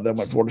single one of them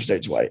went Florida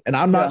State's way. And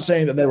I'm not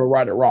saying that they were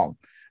right or wrong.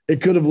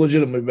 It could have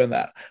legitimately been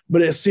that.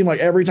 But it seemed like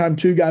every time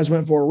two guys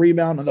went for a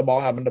rebound and the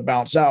ball happened to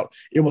bounce out,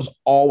 it was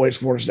always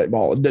Florida State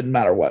ball. It didn't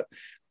matter what.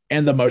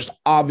 And the most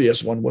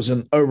obvious one was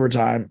in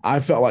overtime. I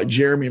felt like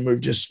Jeremy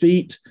moved his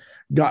feet,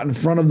 got in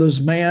front of this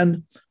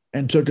man,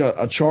 and took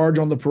a charge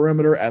on the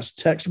perimeter as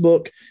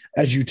textbook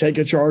as you take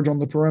a charge on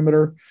the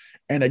perimeter,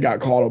 and it got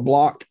called a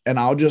block. And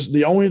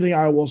the only thing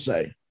I will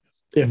say,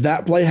 if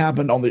that play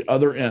happened on the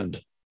other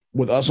end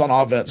with us on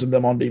offense and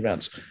them on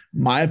defense,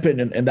 my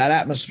opinion, in that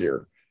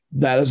atmosphere,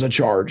 that is a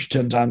charge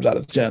 10 times out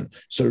of 10.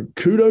 So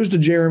kudos to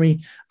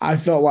Jeremy. I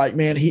felt like,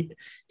 man,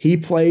 he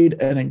played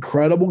an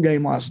incredible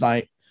game last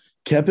night,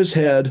 kept his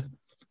head,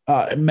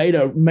 made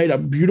a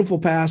beautiful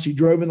pass. He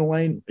drove in the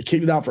lane,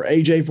 kicked it out for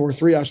AJ for a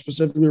three. I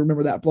specifically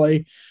remember that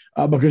play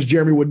because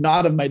Jeremy would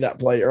not have made that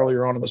play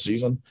earlier on in the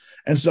season.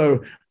 And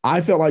so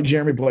I felt like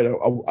Jeremy played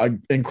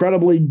an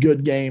incredibly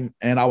good game,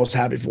 and I was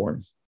happy for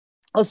him.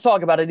 Let's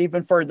talk about it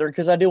even further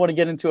because I do want to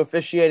get into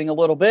officiating a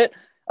little bit.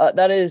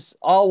 That is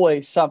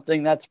always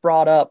something that's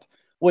brought up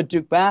with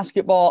Duke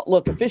basketball.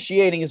 Look,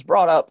 officiating is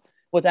brought up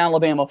with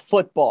Alabama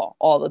football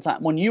all the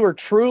time. When you are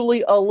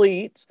truly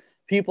elite,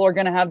 people are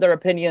going to have their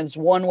opinions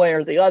one way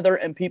or the other,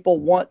 and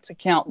people want to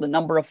count the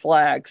number of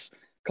flags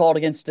called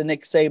against a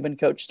Nick Saban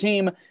coach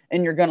team,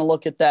 and you're going to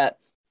look at that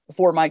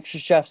for Mike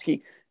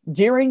Krzyzewski.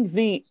 During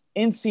the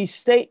NC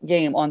State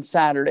game on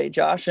Saturday,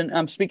 Josh, and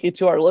I'm speaking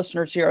to our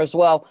listeners here as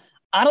well,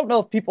 I don't know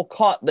if people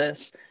caught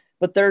this,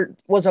 but there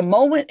was a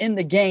moment in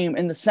the game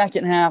in the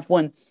second half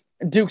when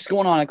Duke's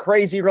going on a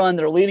crazy run.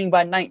 They're leading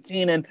by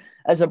 19, and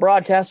as a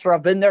broadcaster,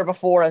 I've been there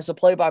before as a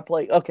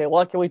play-by-play. Okay,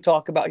 what can we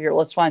talk about here?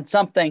 Let's find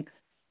something.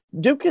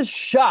 Duke has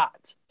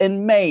shot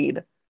and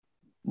made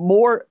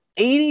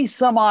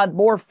 80-some-odd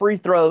more free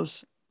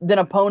throws than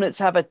opponents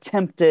have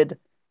attempted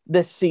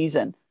this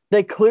season.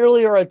 They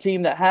clearly are a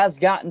team that has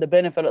gotten the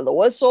benefit of the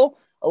whistle.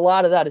 A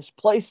lot of that is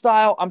play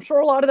style. I'm sure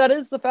a lot of that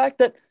is the fact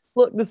that,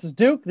 look, this is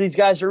Duke. These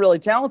guys are really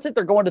talented.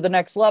 They're going to the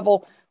next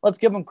level. Let's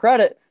give them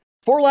credit.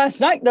 For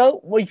last night,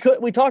 though, we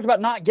talked about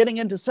not getting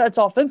into sets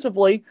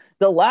offensively.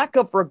 The lack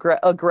of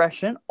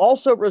aggression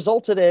also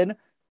resulted in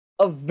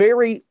a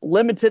very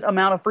limited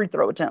amount of free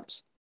throw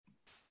attempts.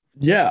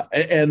 Yeah,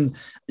 and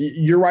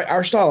you're right.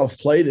 Our style of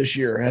play this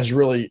year has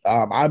really,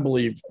 I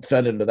believe,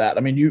 fed into that.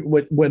 I mean,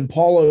 when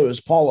Paulo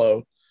is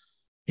Paulo,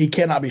 he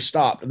cannot be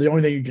stopped. The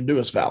only thing you can do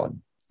is foul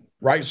him,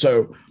 right?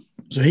 So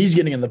he's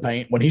getting in the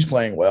paint when he's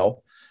playing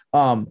well.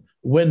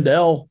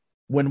 Wendell,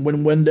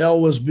 when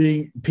Wendell was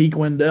being peak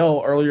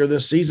Wendell earlier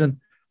this season,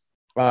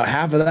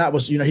 half of that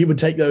was, he would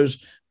take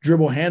those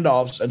dribble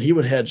handoffs and he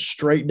would head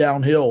straight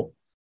downhill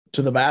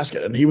to the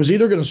basket, and he was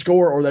either going to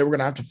score or they were going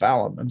to have to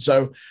foul him. And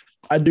so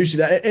I do see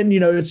that. And,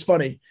 it's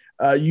funny.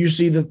 You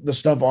see the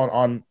stuff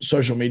on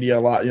social media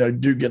a lot.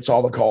 Duke gets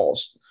all the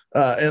calls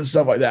and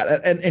stuff like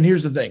that. And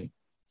here's the thing.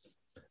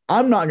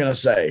 I'm not going to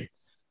say,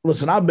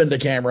 listen, I've been to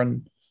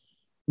Cameron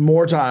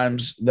more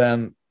times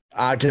than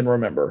I can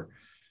remember.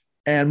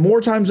 And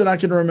more times than I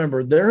can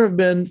remember, there have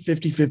been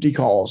 50-50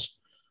 calls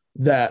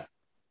that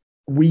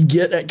we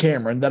get at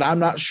Cameron that I'm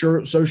not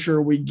so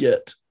sure we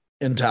get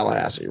in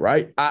Tallahassee,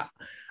 right?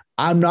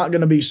 I'm not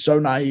going to be so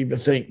naive to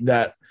think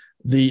that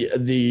the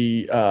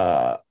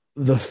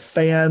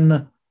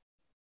fan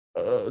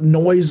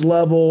noise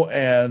level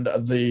and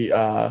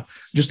the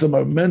just the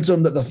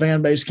momentum that the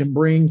fan base can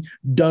bring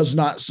does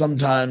not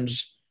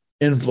sometimes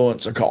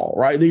influence a call,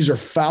 right? These are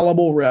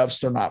fallible refs.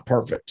 They're not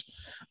perfect.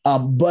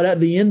 But at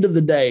the end of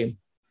the day,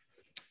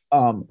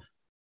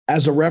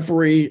 as a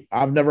referee,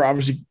 I've never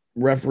obviously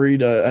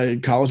refereed a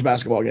college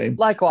basketball game.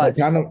 Likewise.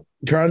 Kind of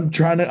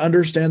trying to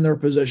understand their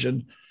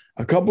position.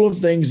 A couple of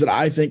things that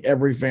I think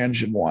every fan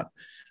should want.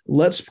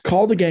 Let's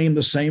call the game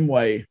the same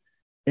way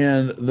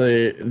in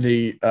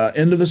the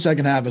end of the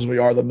second half as we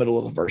are the middle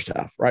of the first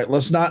half, right?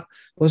 Let's not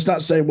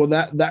say, well,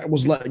 that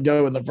was let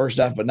go in the first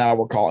half, but now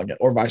we're calling it,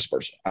 or vice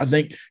versa. I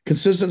think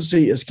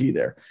consistency is key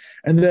there.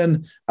 And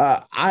then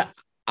I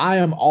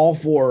am all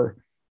for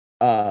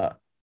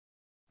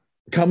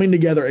coming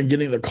together and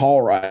getting the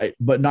call right,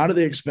 but not at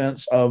the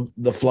expense of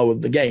the flow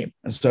of the game.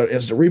 And so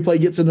as the replay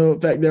gets into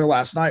effect there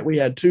last night, we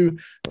had 2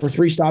 or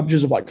 3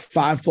 stoppages of like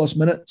 5+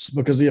 minutes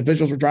because the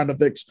officials were trying to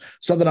fix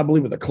something, I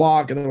believe, with the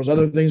clock, and there was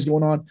other things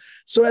going on.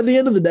 So at the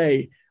end of the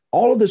day,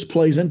 all of this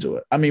plays into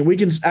it. I mean, we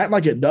can act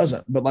like it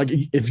doesn't, but like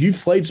if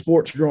you've played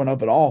sports growing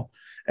up at all,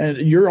 and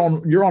you're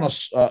on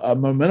a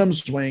momentum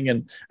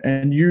swing,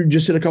 and you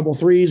just hit a couple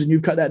threes, and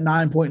you've cut that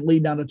 9-point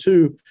lead down to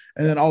 2,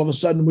 and then all of a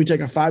sudden we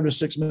take a 5 to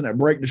 6 minute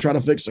break to try to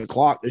fix a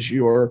clock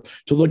issue or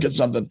to look at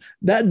something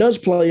that does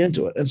play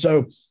into it. And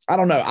so I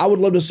don't know. I would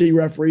love to see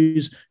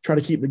referees try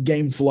to keep the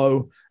game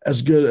flow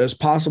as good as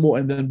possible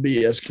and then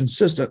be as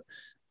consistent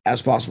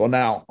as possible.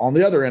 Now, on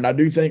the other end, I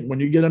do think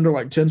when you get under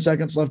like 10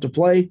 seconds left to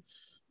play,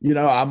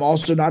 I'm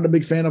also not a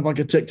big fan of like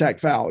a tic-tac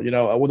foul,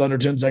 with under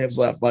 10 seconds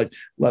left, like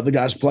let the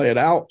guys play it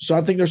out. So I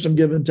think there's some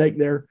give and take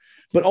there.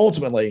 But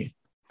ultimately,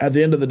 at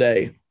the end of the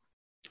day,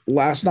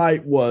 last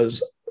night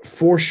was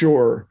for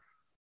sure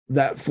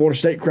that Florida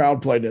State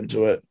crowd played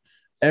into it.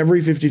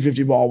 Every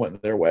 50-50 ball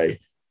went their way.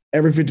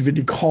 Every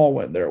 50-50 call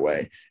went their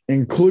way,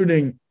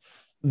 including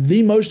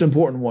the most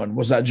important one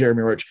was that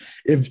Jeremy Roach.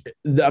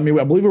 I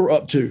believe we were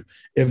up 2.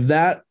 If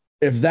that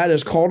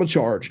is called a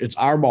charge, it's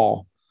our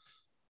ball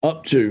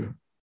up 2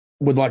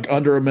 with like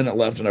under a minute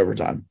left in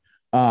overtime.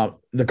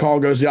 The call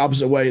goes the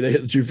opposite way. They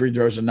hit the 2 free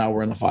throws, and now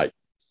we're in the fight.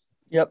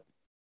 Yep.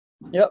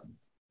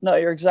 No,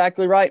 you're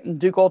exactly right. And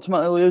Duke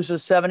ultimately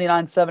loses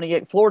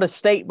 79-78. Florida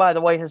State, by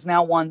the way, has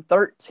now won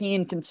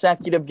 13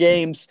 consecutive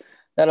games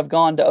that have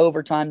gone to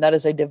overtime. That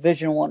is a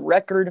Division I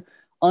record.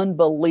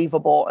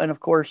 Unbelievable. And,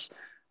 of course,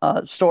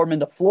 storming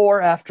the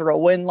floor after a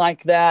win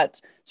like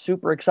that.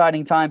 Super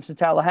exciting times in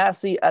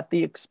Tallahassee at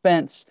the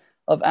expense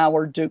of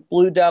our Duke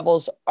Blue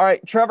Devils. All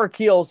right, Trevor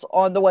Keels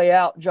on the way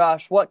out.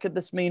 Josh, what could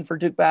this mean for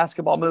Duke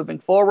basketball moving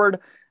forward?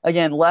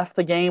 Again, left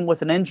the game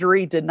with an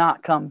injury, did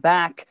not come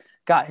back,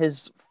 got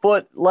his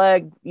foot,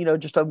 leg,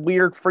 just a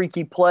weird,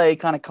 freaky play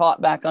kind of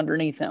caught back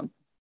underneath him.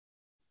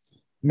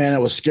 Man,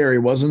 it was scary,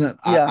 wasn't it?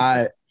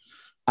 Yeah.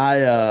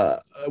 I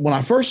when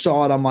I first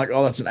saw it, I'm like,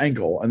 oh, that's an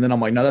ankle. And then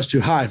I'm like, no, that's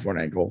too high for an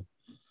ankle.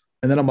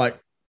 And then I'm like,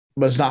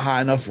 but it's not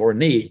high enough for a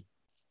knee.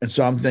 And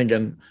so I'm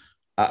thinking,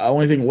 the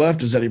only thing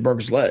left is that he broke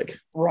his leg.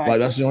 Right. Like,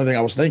 that's the only thing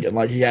I was thinking.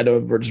 Like, he had to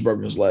have just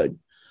broken his leg.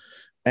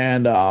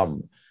 And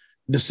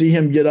to see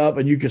him get up,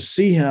 and you could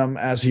see him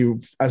as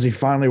he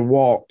finally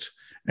walked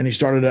and he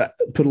started to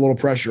put a little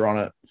pressure on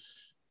it.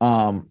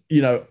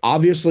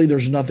 Obviously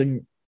there's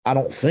nothing, I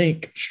don't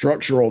think,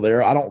 structural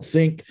there. I don't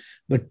think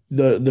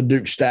the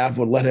Duke staff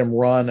would let him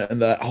run in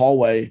that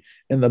hallway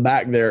in the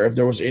back there if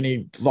there was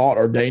any thought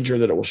or danger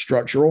that it was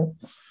structural.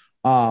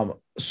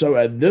 So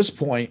at this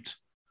point,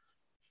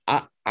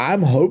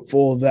 I'm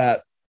hopeful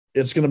that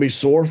it's going to be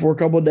sore for a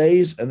couple of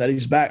days and that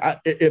he's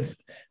back.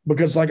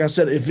 Because like I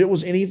said, if it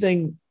was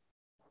anything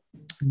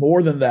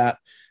more than that,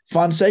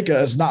 Fonseca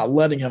is not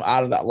letting him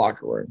out of that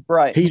locker room.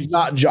 Right. He's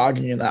not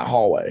jogging in that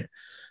hallway.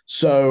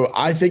 So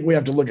I think we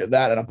have to look at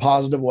that in a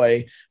positive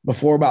way.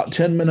 Before about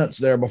 10 minutes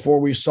there, before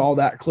we saw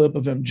that clip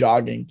of him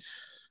jogging,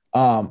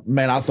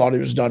 man, I thought he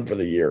was done for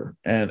the year.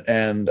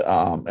 And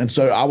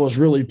so I was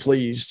really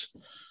pleased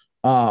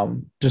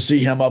to see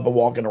him up and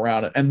walking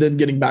around and then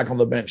getting back on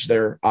the bench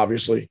there,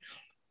 obviously,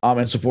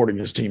 and supporting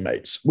his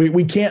teammates.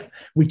 We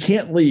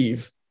can't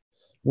leave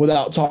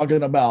without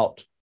talking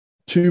about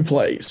 2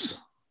 plays.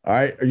 All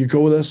right. Are you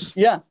cool with this?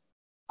 Yeah.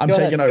 I'm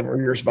taking over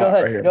your spot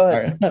right here. Go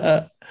ahead. All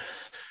right.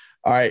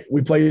 All right.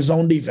 We play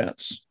zone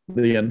defense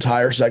the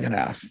entire second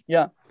half.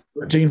 Yeah.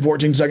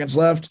 14 seconds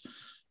left.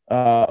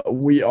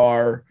 We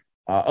are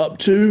up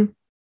 2.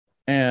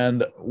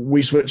 And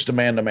we switched to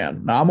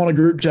man-to-man. Now, I'm on a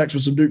group text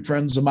with some Duke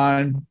friends of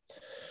mine,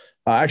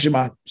 actually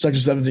my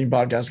Section 17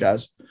 podcast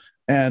guys.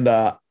 And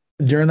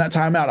during that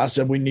timeout, I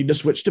said we need to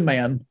switch to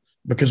man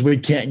because we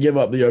can't give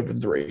up the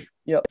open 3.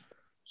 Yep.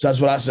 So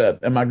that's what I said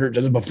in my group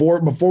text. Before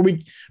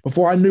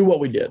I knew what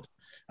we did,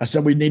 I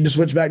said we need to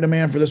switch back to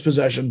man for this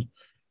possession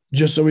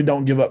just so we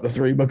don't give up the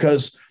 3.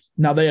 Because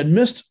now they had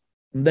missed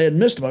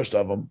most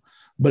of them.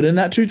 But in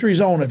that 2-3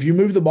 zone, if you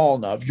move the ball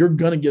enough, you're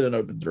going to get an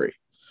open 3.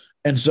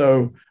 And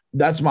so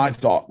that's my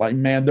thought. Like,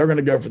 man, they're going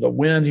to go for the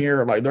win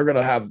here. Like, they're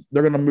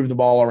going to move the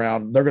ball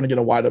around. They're going to get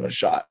a wide open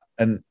shot.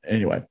 And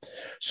anyway,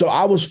 so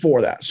I was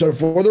for that. So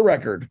for the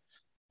record,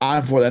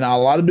 I'm for that. Now, a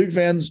lot of Duke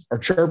fans are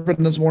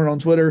chirping this morning on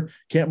Twitter.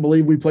 Can't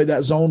believe we played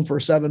that zone for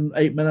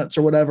 7-8 minutes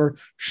or whatever,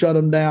 shut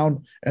them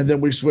down, and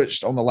then we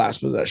switched on the last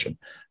possession.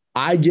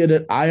 I get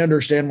it. I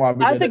understand why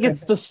we did it. I think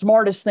it's the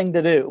smartest thing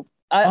to do.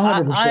 I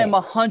am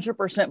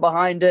 100%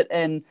 behind it.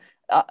 And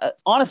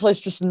honestly,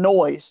 it's just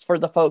noise for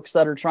the folks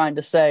that are trying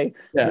to say,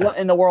 what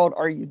in the world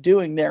are you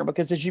doing there?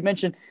 Because as you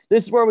mentioned,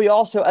 this is where we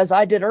also, as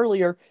I did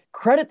earlier,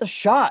 credit the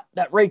shot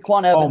that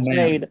Raekwon Evans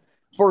made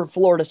for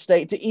Florida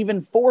State to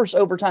even force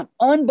overtime.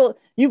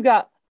 You've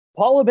got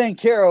Paolo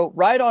Banchero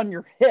right on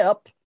your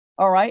hip,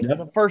 all right,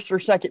 the first or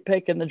second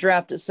pick in the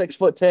draft at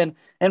 6'10",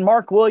 and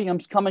Mark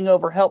Williams coming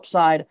over help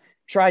side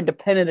trying to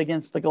pin it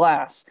against the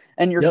glass,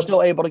 and you're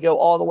still able to go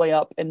all the way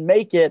up and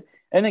make it.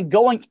 And then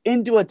going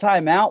into a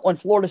timeout when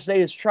Florida State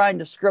is trying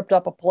to script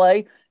up a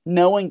play,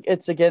 knowing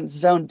it's against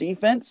zone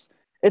defense,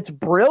 it's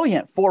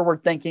brilliant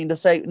forward thinking to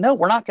say, no,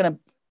 we're not going to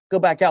go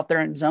back out there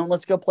in zone.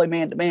 Let's go play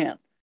man-to-man.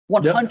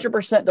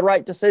 100% the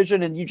right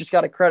decision, and you just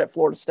got to credit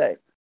Florida State.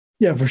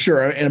 Yeah, for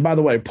sure. And by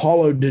the way,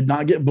 Paulo did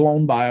not get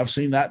blown by. I've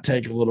seen that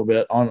take a little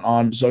bit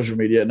on social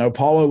media. No,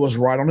 Paulo was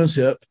right on his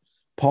hip.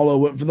 Paulo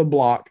went for the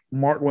block.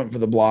 Mark went for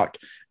the block.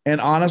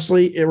 And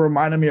honestly, it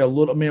reminded me a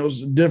little. I mean, it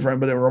was different,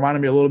 but it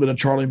reminded me a little bit of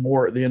Charlie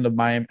Moore at the end of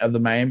the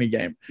Miami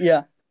game.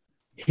 Yeah.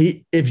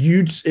 If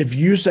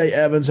you say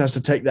Evans has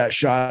to take that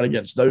shot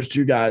against those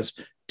two guys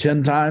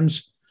 10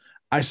 times,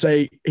 I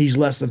say he's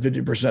less than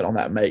 50% on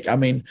that make. I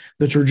mean,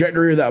 the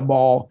trajectory of that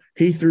ball,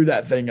 he threw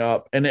that thing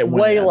up and it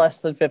went way in.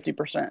 Less than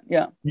 50%.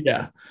 Yeah.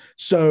 Yeah.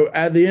 So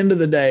at the end of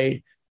the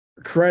day,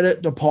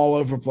 credit to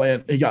Paulo for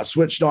playing. He got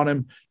switched on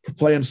him for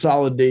playing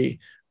solid D,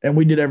 and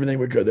we did everything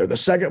we could there. The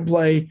second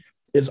play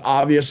is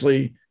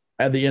obviously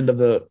at the end of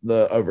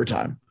the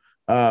overtime.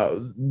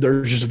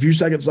 There's just a few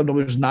seconds left.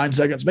 There's 9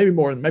 seconds, maybe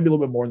more, maybe a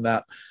little bit more than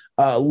that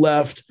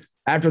left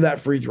after that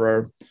free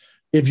throw.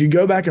 If you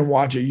go back and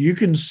watch it, you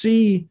can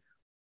see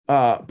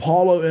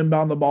Paulo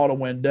inbound the ball to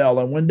Wendell,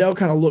 and Wendell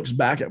kind of looks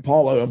back at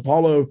Paulo, and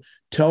Paulo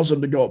tells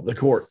him to go up the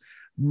court.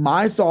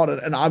 My thought,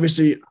 and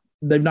obviously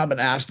they've not been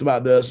asked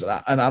about this,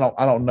 and I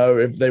don't know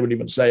if they would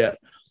even say it.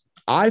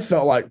 I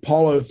felt like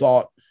Paulo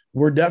thought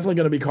we're definitely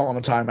going to be calling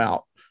a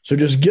timeout, so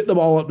just get the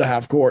ball up to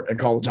half court and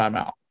call the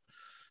timeout.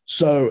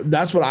 So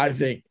that's what I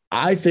think.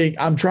 I think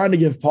I'm trying to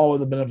give Paulo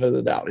the benefit of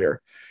the doubt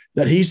here,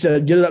 that he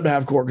said get it up to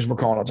half court because we're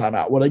calling a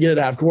timeout. Well, they get it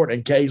to half court,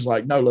 and Kay's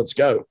like, no, let's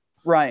go.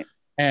 Right.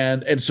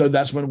 And so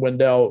that's when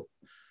Wendell,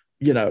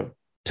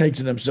 takes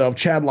it himself.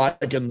 Chad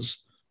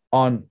Likens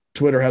on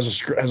Twitter has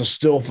a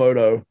still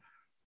photo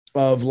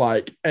of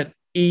like an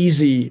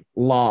easy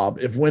lob.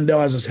 If Wendell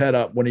has his head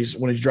up when he's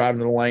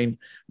driving in the lane,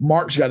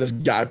 Mark's got his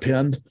guy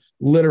pinned.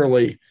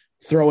 Literally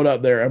throw it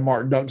up there, and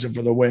Mark dunks it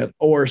for the win.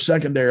 Or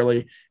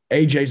secondarily,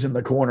 AJ's in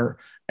the corner,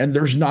 and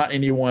there's not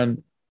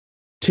anyone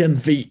 10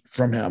 feet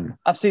from him.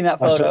 I've seen that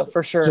photo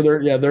for sure.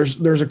 So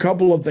there's a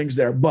couple of things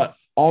there, but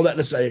all that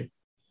to say,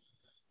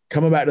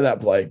 coming back to that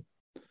play,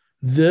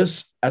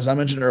 this, as I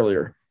mentioned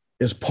earlier,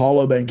 is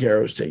Paulo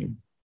Banchero's team.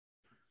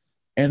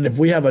 And if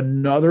we have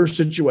another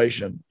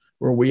situation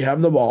where we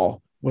have the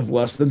ball with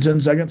less than 10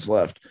 seconds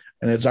left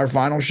and it's our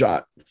final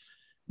shot,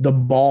 the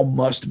ball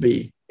must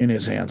be in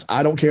his hands.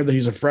 I don't care that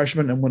he's a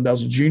freshman and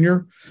Wendell's a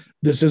junior.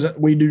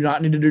 We do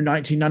not need to do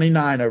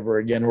 1999 over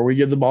again where we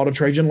give the ball to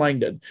Trajan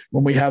Langdon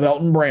when we have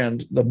Elton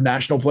Brand, the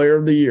National Player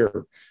of the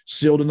Year,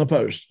 sealed in the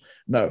post.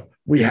 No,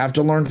 we have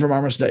to learn from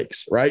our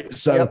mistakes, right?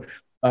 So yep.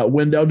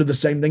 Wendell did the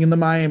same thing in the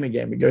Miami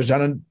game. He goes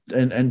down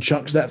and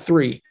chunks that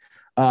three,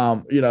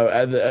 towards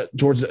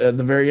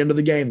the very end of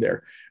the game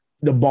there.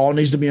 The ball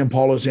needs to be in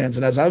Paulo's hands.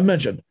 And as I've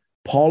mentioned,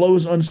 Paulo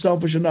is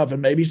unselfish enough,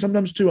 and maybe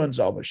sometimes too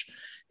unselfish.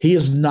 He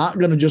is not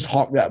going to just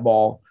hawk that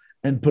ball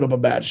and put up a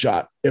bad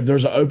shot. If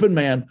there's an open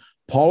man,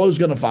 Paulo's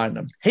going to find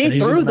him. He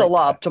threw the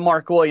lob to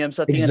Mark Williams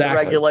at the end of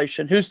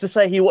regulation. Who's to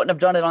say he wouldn't have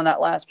done it on that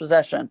last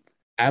possession?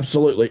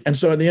 Absolutely. And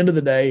so at the end of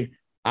the day,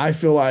 I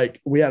feel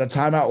like we had a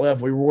timeout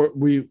left.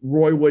 We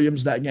Roy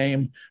Williams that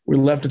game. We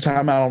left a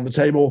timeout on the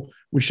table.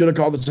 We should have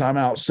called the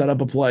timeout, set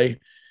up a play.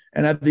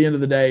 And at the end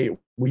of the day,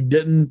 we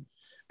didn't.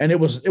 And it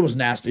was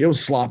nasty. It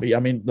was sloppy. I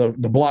mean, the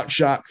block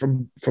shot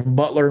from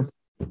Butler,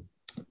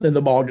 then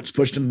the ball gets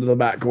pushed into the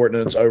backcourt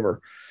and it's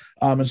over.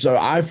 And so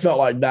I felt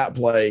like that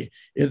play,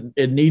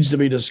 it needs to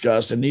be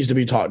discussed. It needs to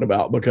be talked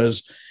about,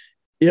 because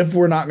if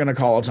we're not going to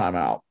call a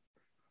timeout,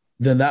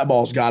 then that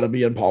ball's got to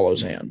be in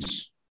Paulo's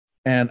hands.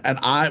 And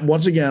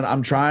once again,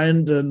 I'm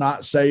trying to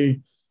not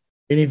say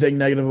anything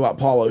negative about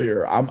Paulo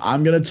here.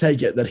 I'm going to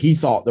take it that he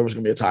thought there was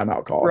going to be a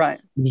timeout call. Right.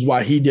 Which is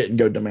why he didn't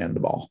go demand the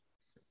ball.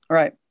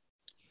 Right.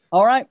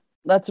 All right.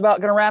 That's about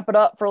going to wrap it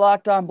up for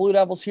Locked On Blue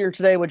Devils here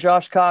today with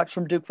Josh Cox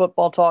from Duke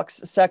Football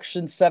Talks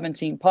Section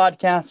 17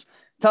 podcast.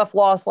 Tough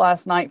loss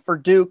last night for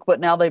Duke, but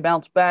now they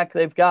bounce back.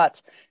 They've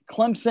got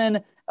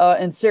Clemson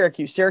and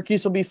Syracuse.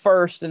 Syracuse will be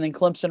first, and then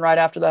Clemson right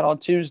after that on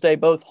Tuesday,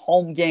 both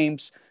home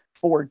games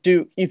for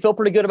Duke. You feel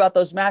pretty good about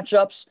those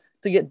matchups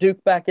to get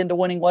Duke back into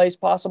winning ways,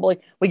 possibly?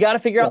 We got to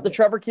figure out the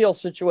Trevor Keel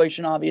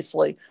situation,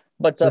 obviously,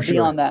 but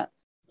beyond that.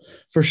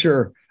 For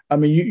sure. I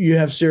mean, you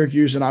have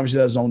Syracuse, and obviously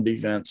that zone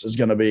defense is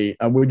going to be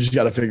we just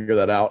got to figure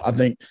that out. I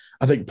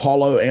think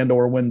Paulo and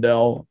or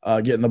Wendell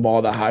getting the ball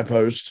at the high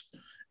post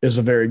is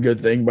a very good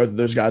thing. Both of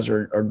those guys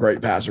are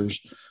great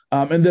passers.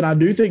 And then I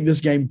do think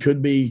this game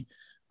could be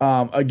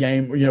a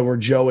game, where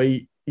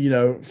Joey,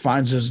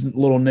 finds his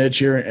little niche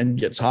here and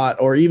gets hot,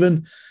 or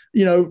even –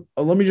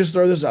 let me just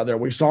throw this out there.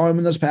 We saw him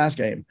in this past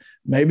game.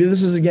 Maybe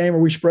this is a game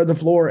where we spread the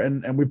floor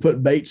and we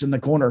put Bates in the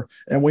corner.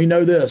 And we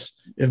know this,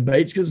 if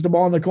Bates gets the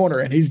ball in the corner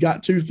and he's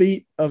got 2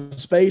 feet of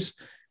space,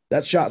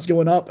 that shot's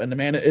going up. And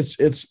man,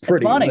 it's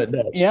pretty when it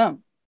does. Yeah,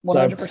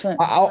 100%. So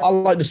I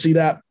like to see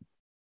that.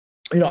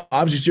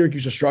 Obviously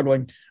Syracuse is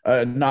struggling,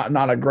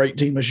 not a great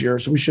team this year.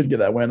 So we should get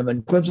that win. And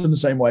then Clemson the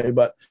same way.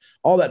 But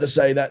all that to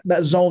say that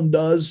zone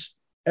does,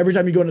 every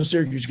time you go into a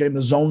Syracuse game,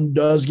 the zone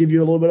does give you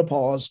a little bit of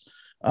pause.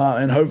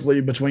 And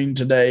hopefully between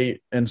today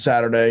and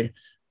Saturday,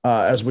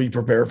 as we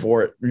prepare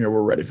for it,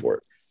 we're ready for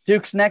it.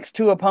 Duke's next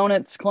two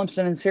opponents,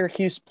 Clemson and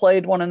Syracuse,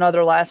 played one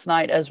another last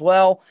night as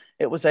well.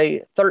 It was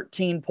a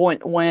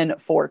 13-point win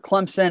for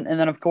Clemson. And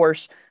then, of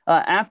course,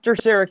 after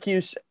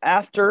Syracuse,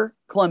 after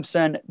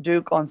Clemson,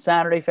 Duke on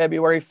Saturday,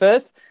 February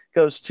 5th,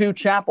 goes to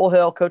Chapel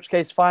Hill, Coach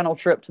K's final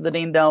trip to the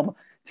Dean Dome.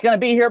 It's going to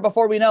be here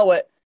before we know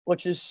it,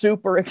 which is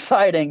super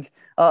exciting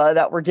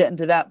that we're getting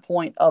to that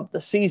point of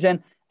the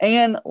season.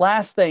 And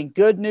last thing,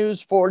 good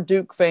news for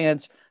Duke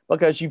fans,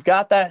 because you've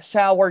got that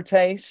sour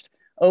taste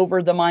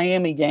over the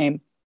Miami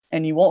game,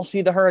 and you won't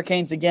see the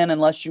Hurricanes again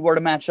unless you were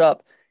to match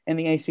up in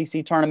the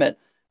ACC tournament.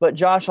 But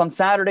Josh, on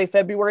Saturday,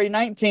 February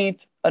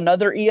 19th,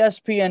 another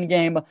ESPN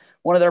game,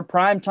 one of their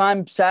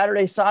primetime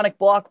Saturday Sonic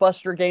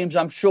blockbuster games,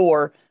 I'm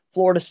sure,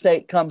 Florida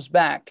State comes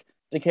back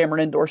to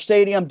Cameron Indoor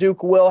Stadium.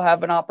 Duke will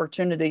have an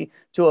opportunity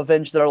to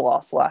avenge their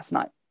loss last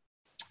night.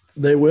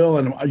 They will.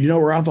 And you know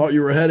where I thought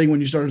you were heading when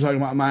you started talking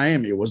about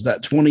Miami was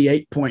that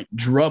 28-point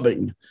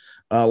drubbing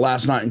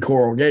last night in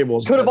Coral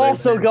Gables. Could have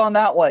also gone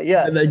that way,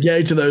 yes. They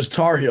gave to those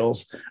Tar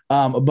Heels.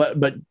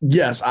 But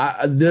yes,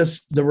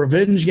 the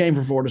revenge game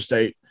for Florida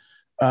State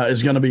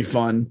is going to be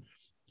fun.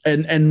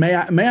 And may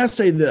I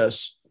say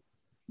this?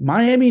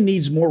 Miami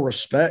needs more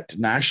respect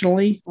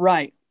nationally.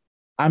 Right.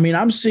 I mean,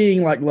 I'm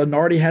seeing like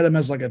Lenardi had him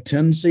as like a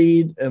 10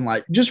 seed and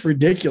like just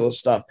ridiculous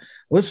stuff.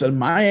 Listen,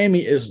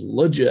 Miami is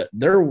legit.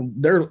 They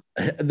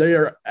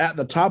are at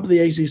the top of the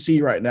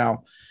ACC right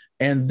now,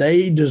 and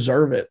they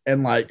deserve it.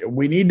 And like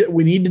we need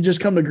to just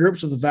come to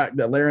grips with the fact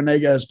that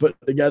Larrañaga has put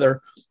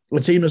together a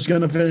team that's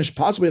going to finish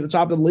possibly at the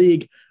top of the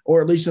league or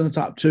at least in the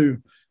top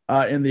two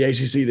in the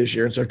ACC this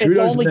year. And so kudos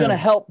it's only to them. going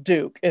to help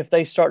Duke if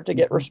they start to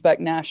get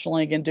respect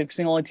nationally. Again, Duke's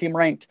the only team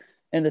ranked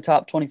in the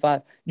top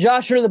 25.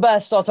 Josh, you're the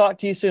best. I'll talk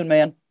to you soon,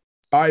 man.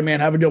 All right,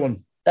 man. Have a good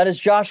one. That is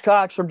Josh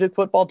Cox from Duke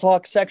Football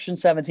Talk Section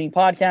 17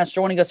 podcast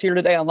joining us here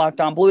today on Locked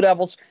On Blue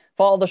Devils.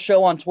 Follow the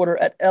show on Twitter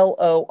at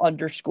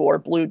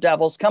LO_Blue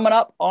Devils. Coming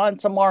up on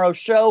tomorrow's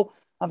show,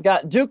 I've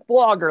got Duke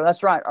blogger.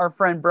 That's right. Our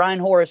friend Brian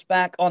Horace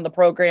back on the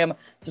program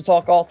to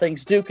talk all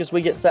things Duke as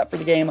we get set for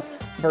the game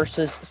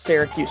versus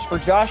Syracuse. For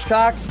Josh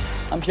Cox,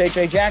 I'm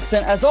JJ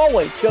Jackson. As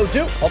always, go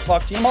Duke. I'll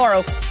talk to you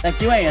tomorrow. Thank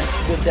you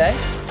and good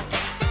day.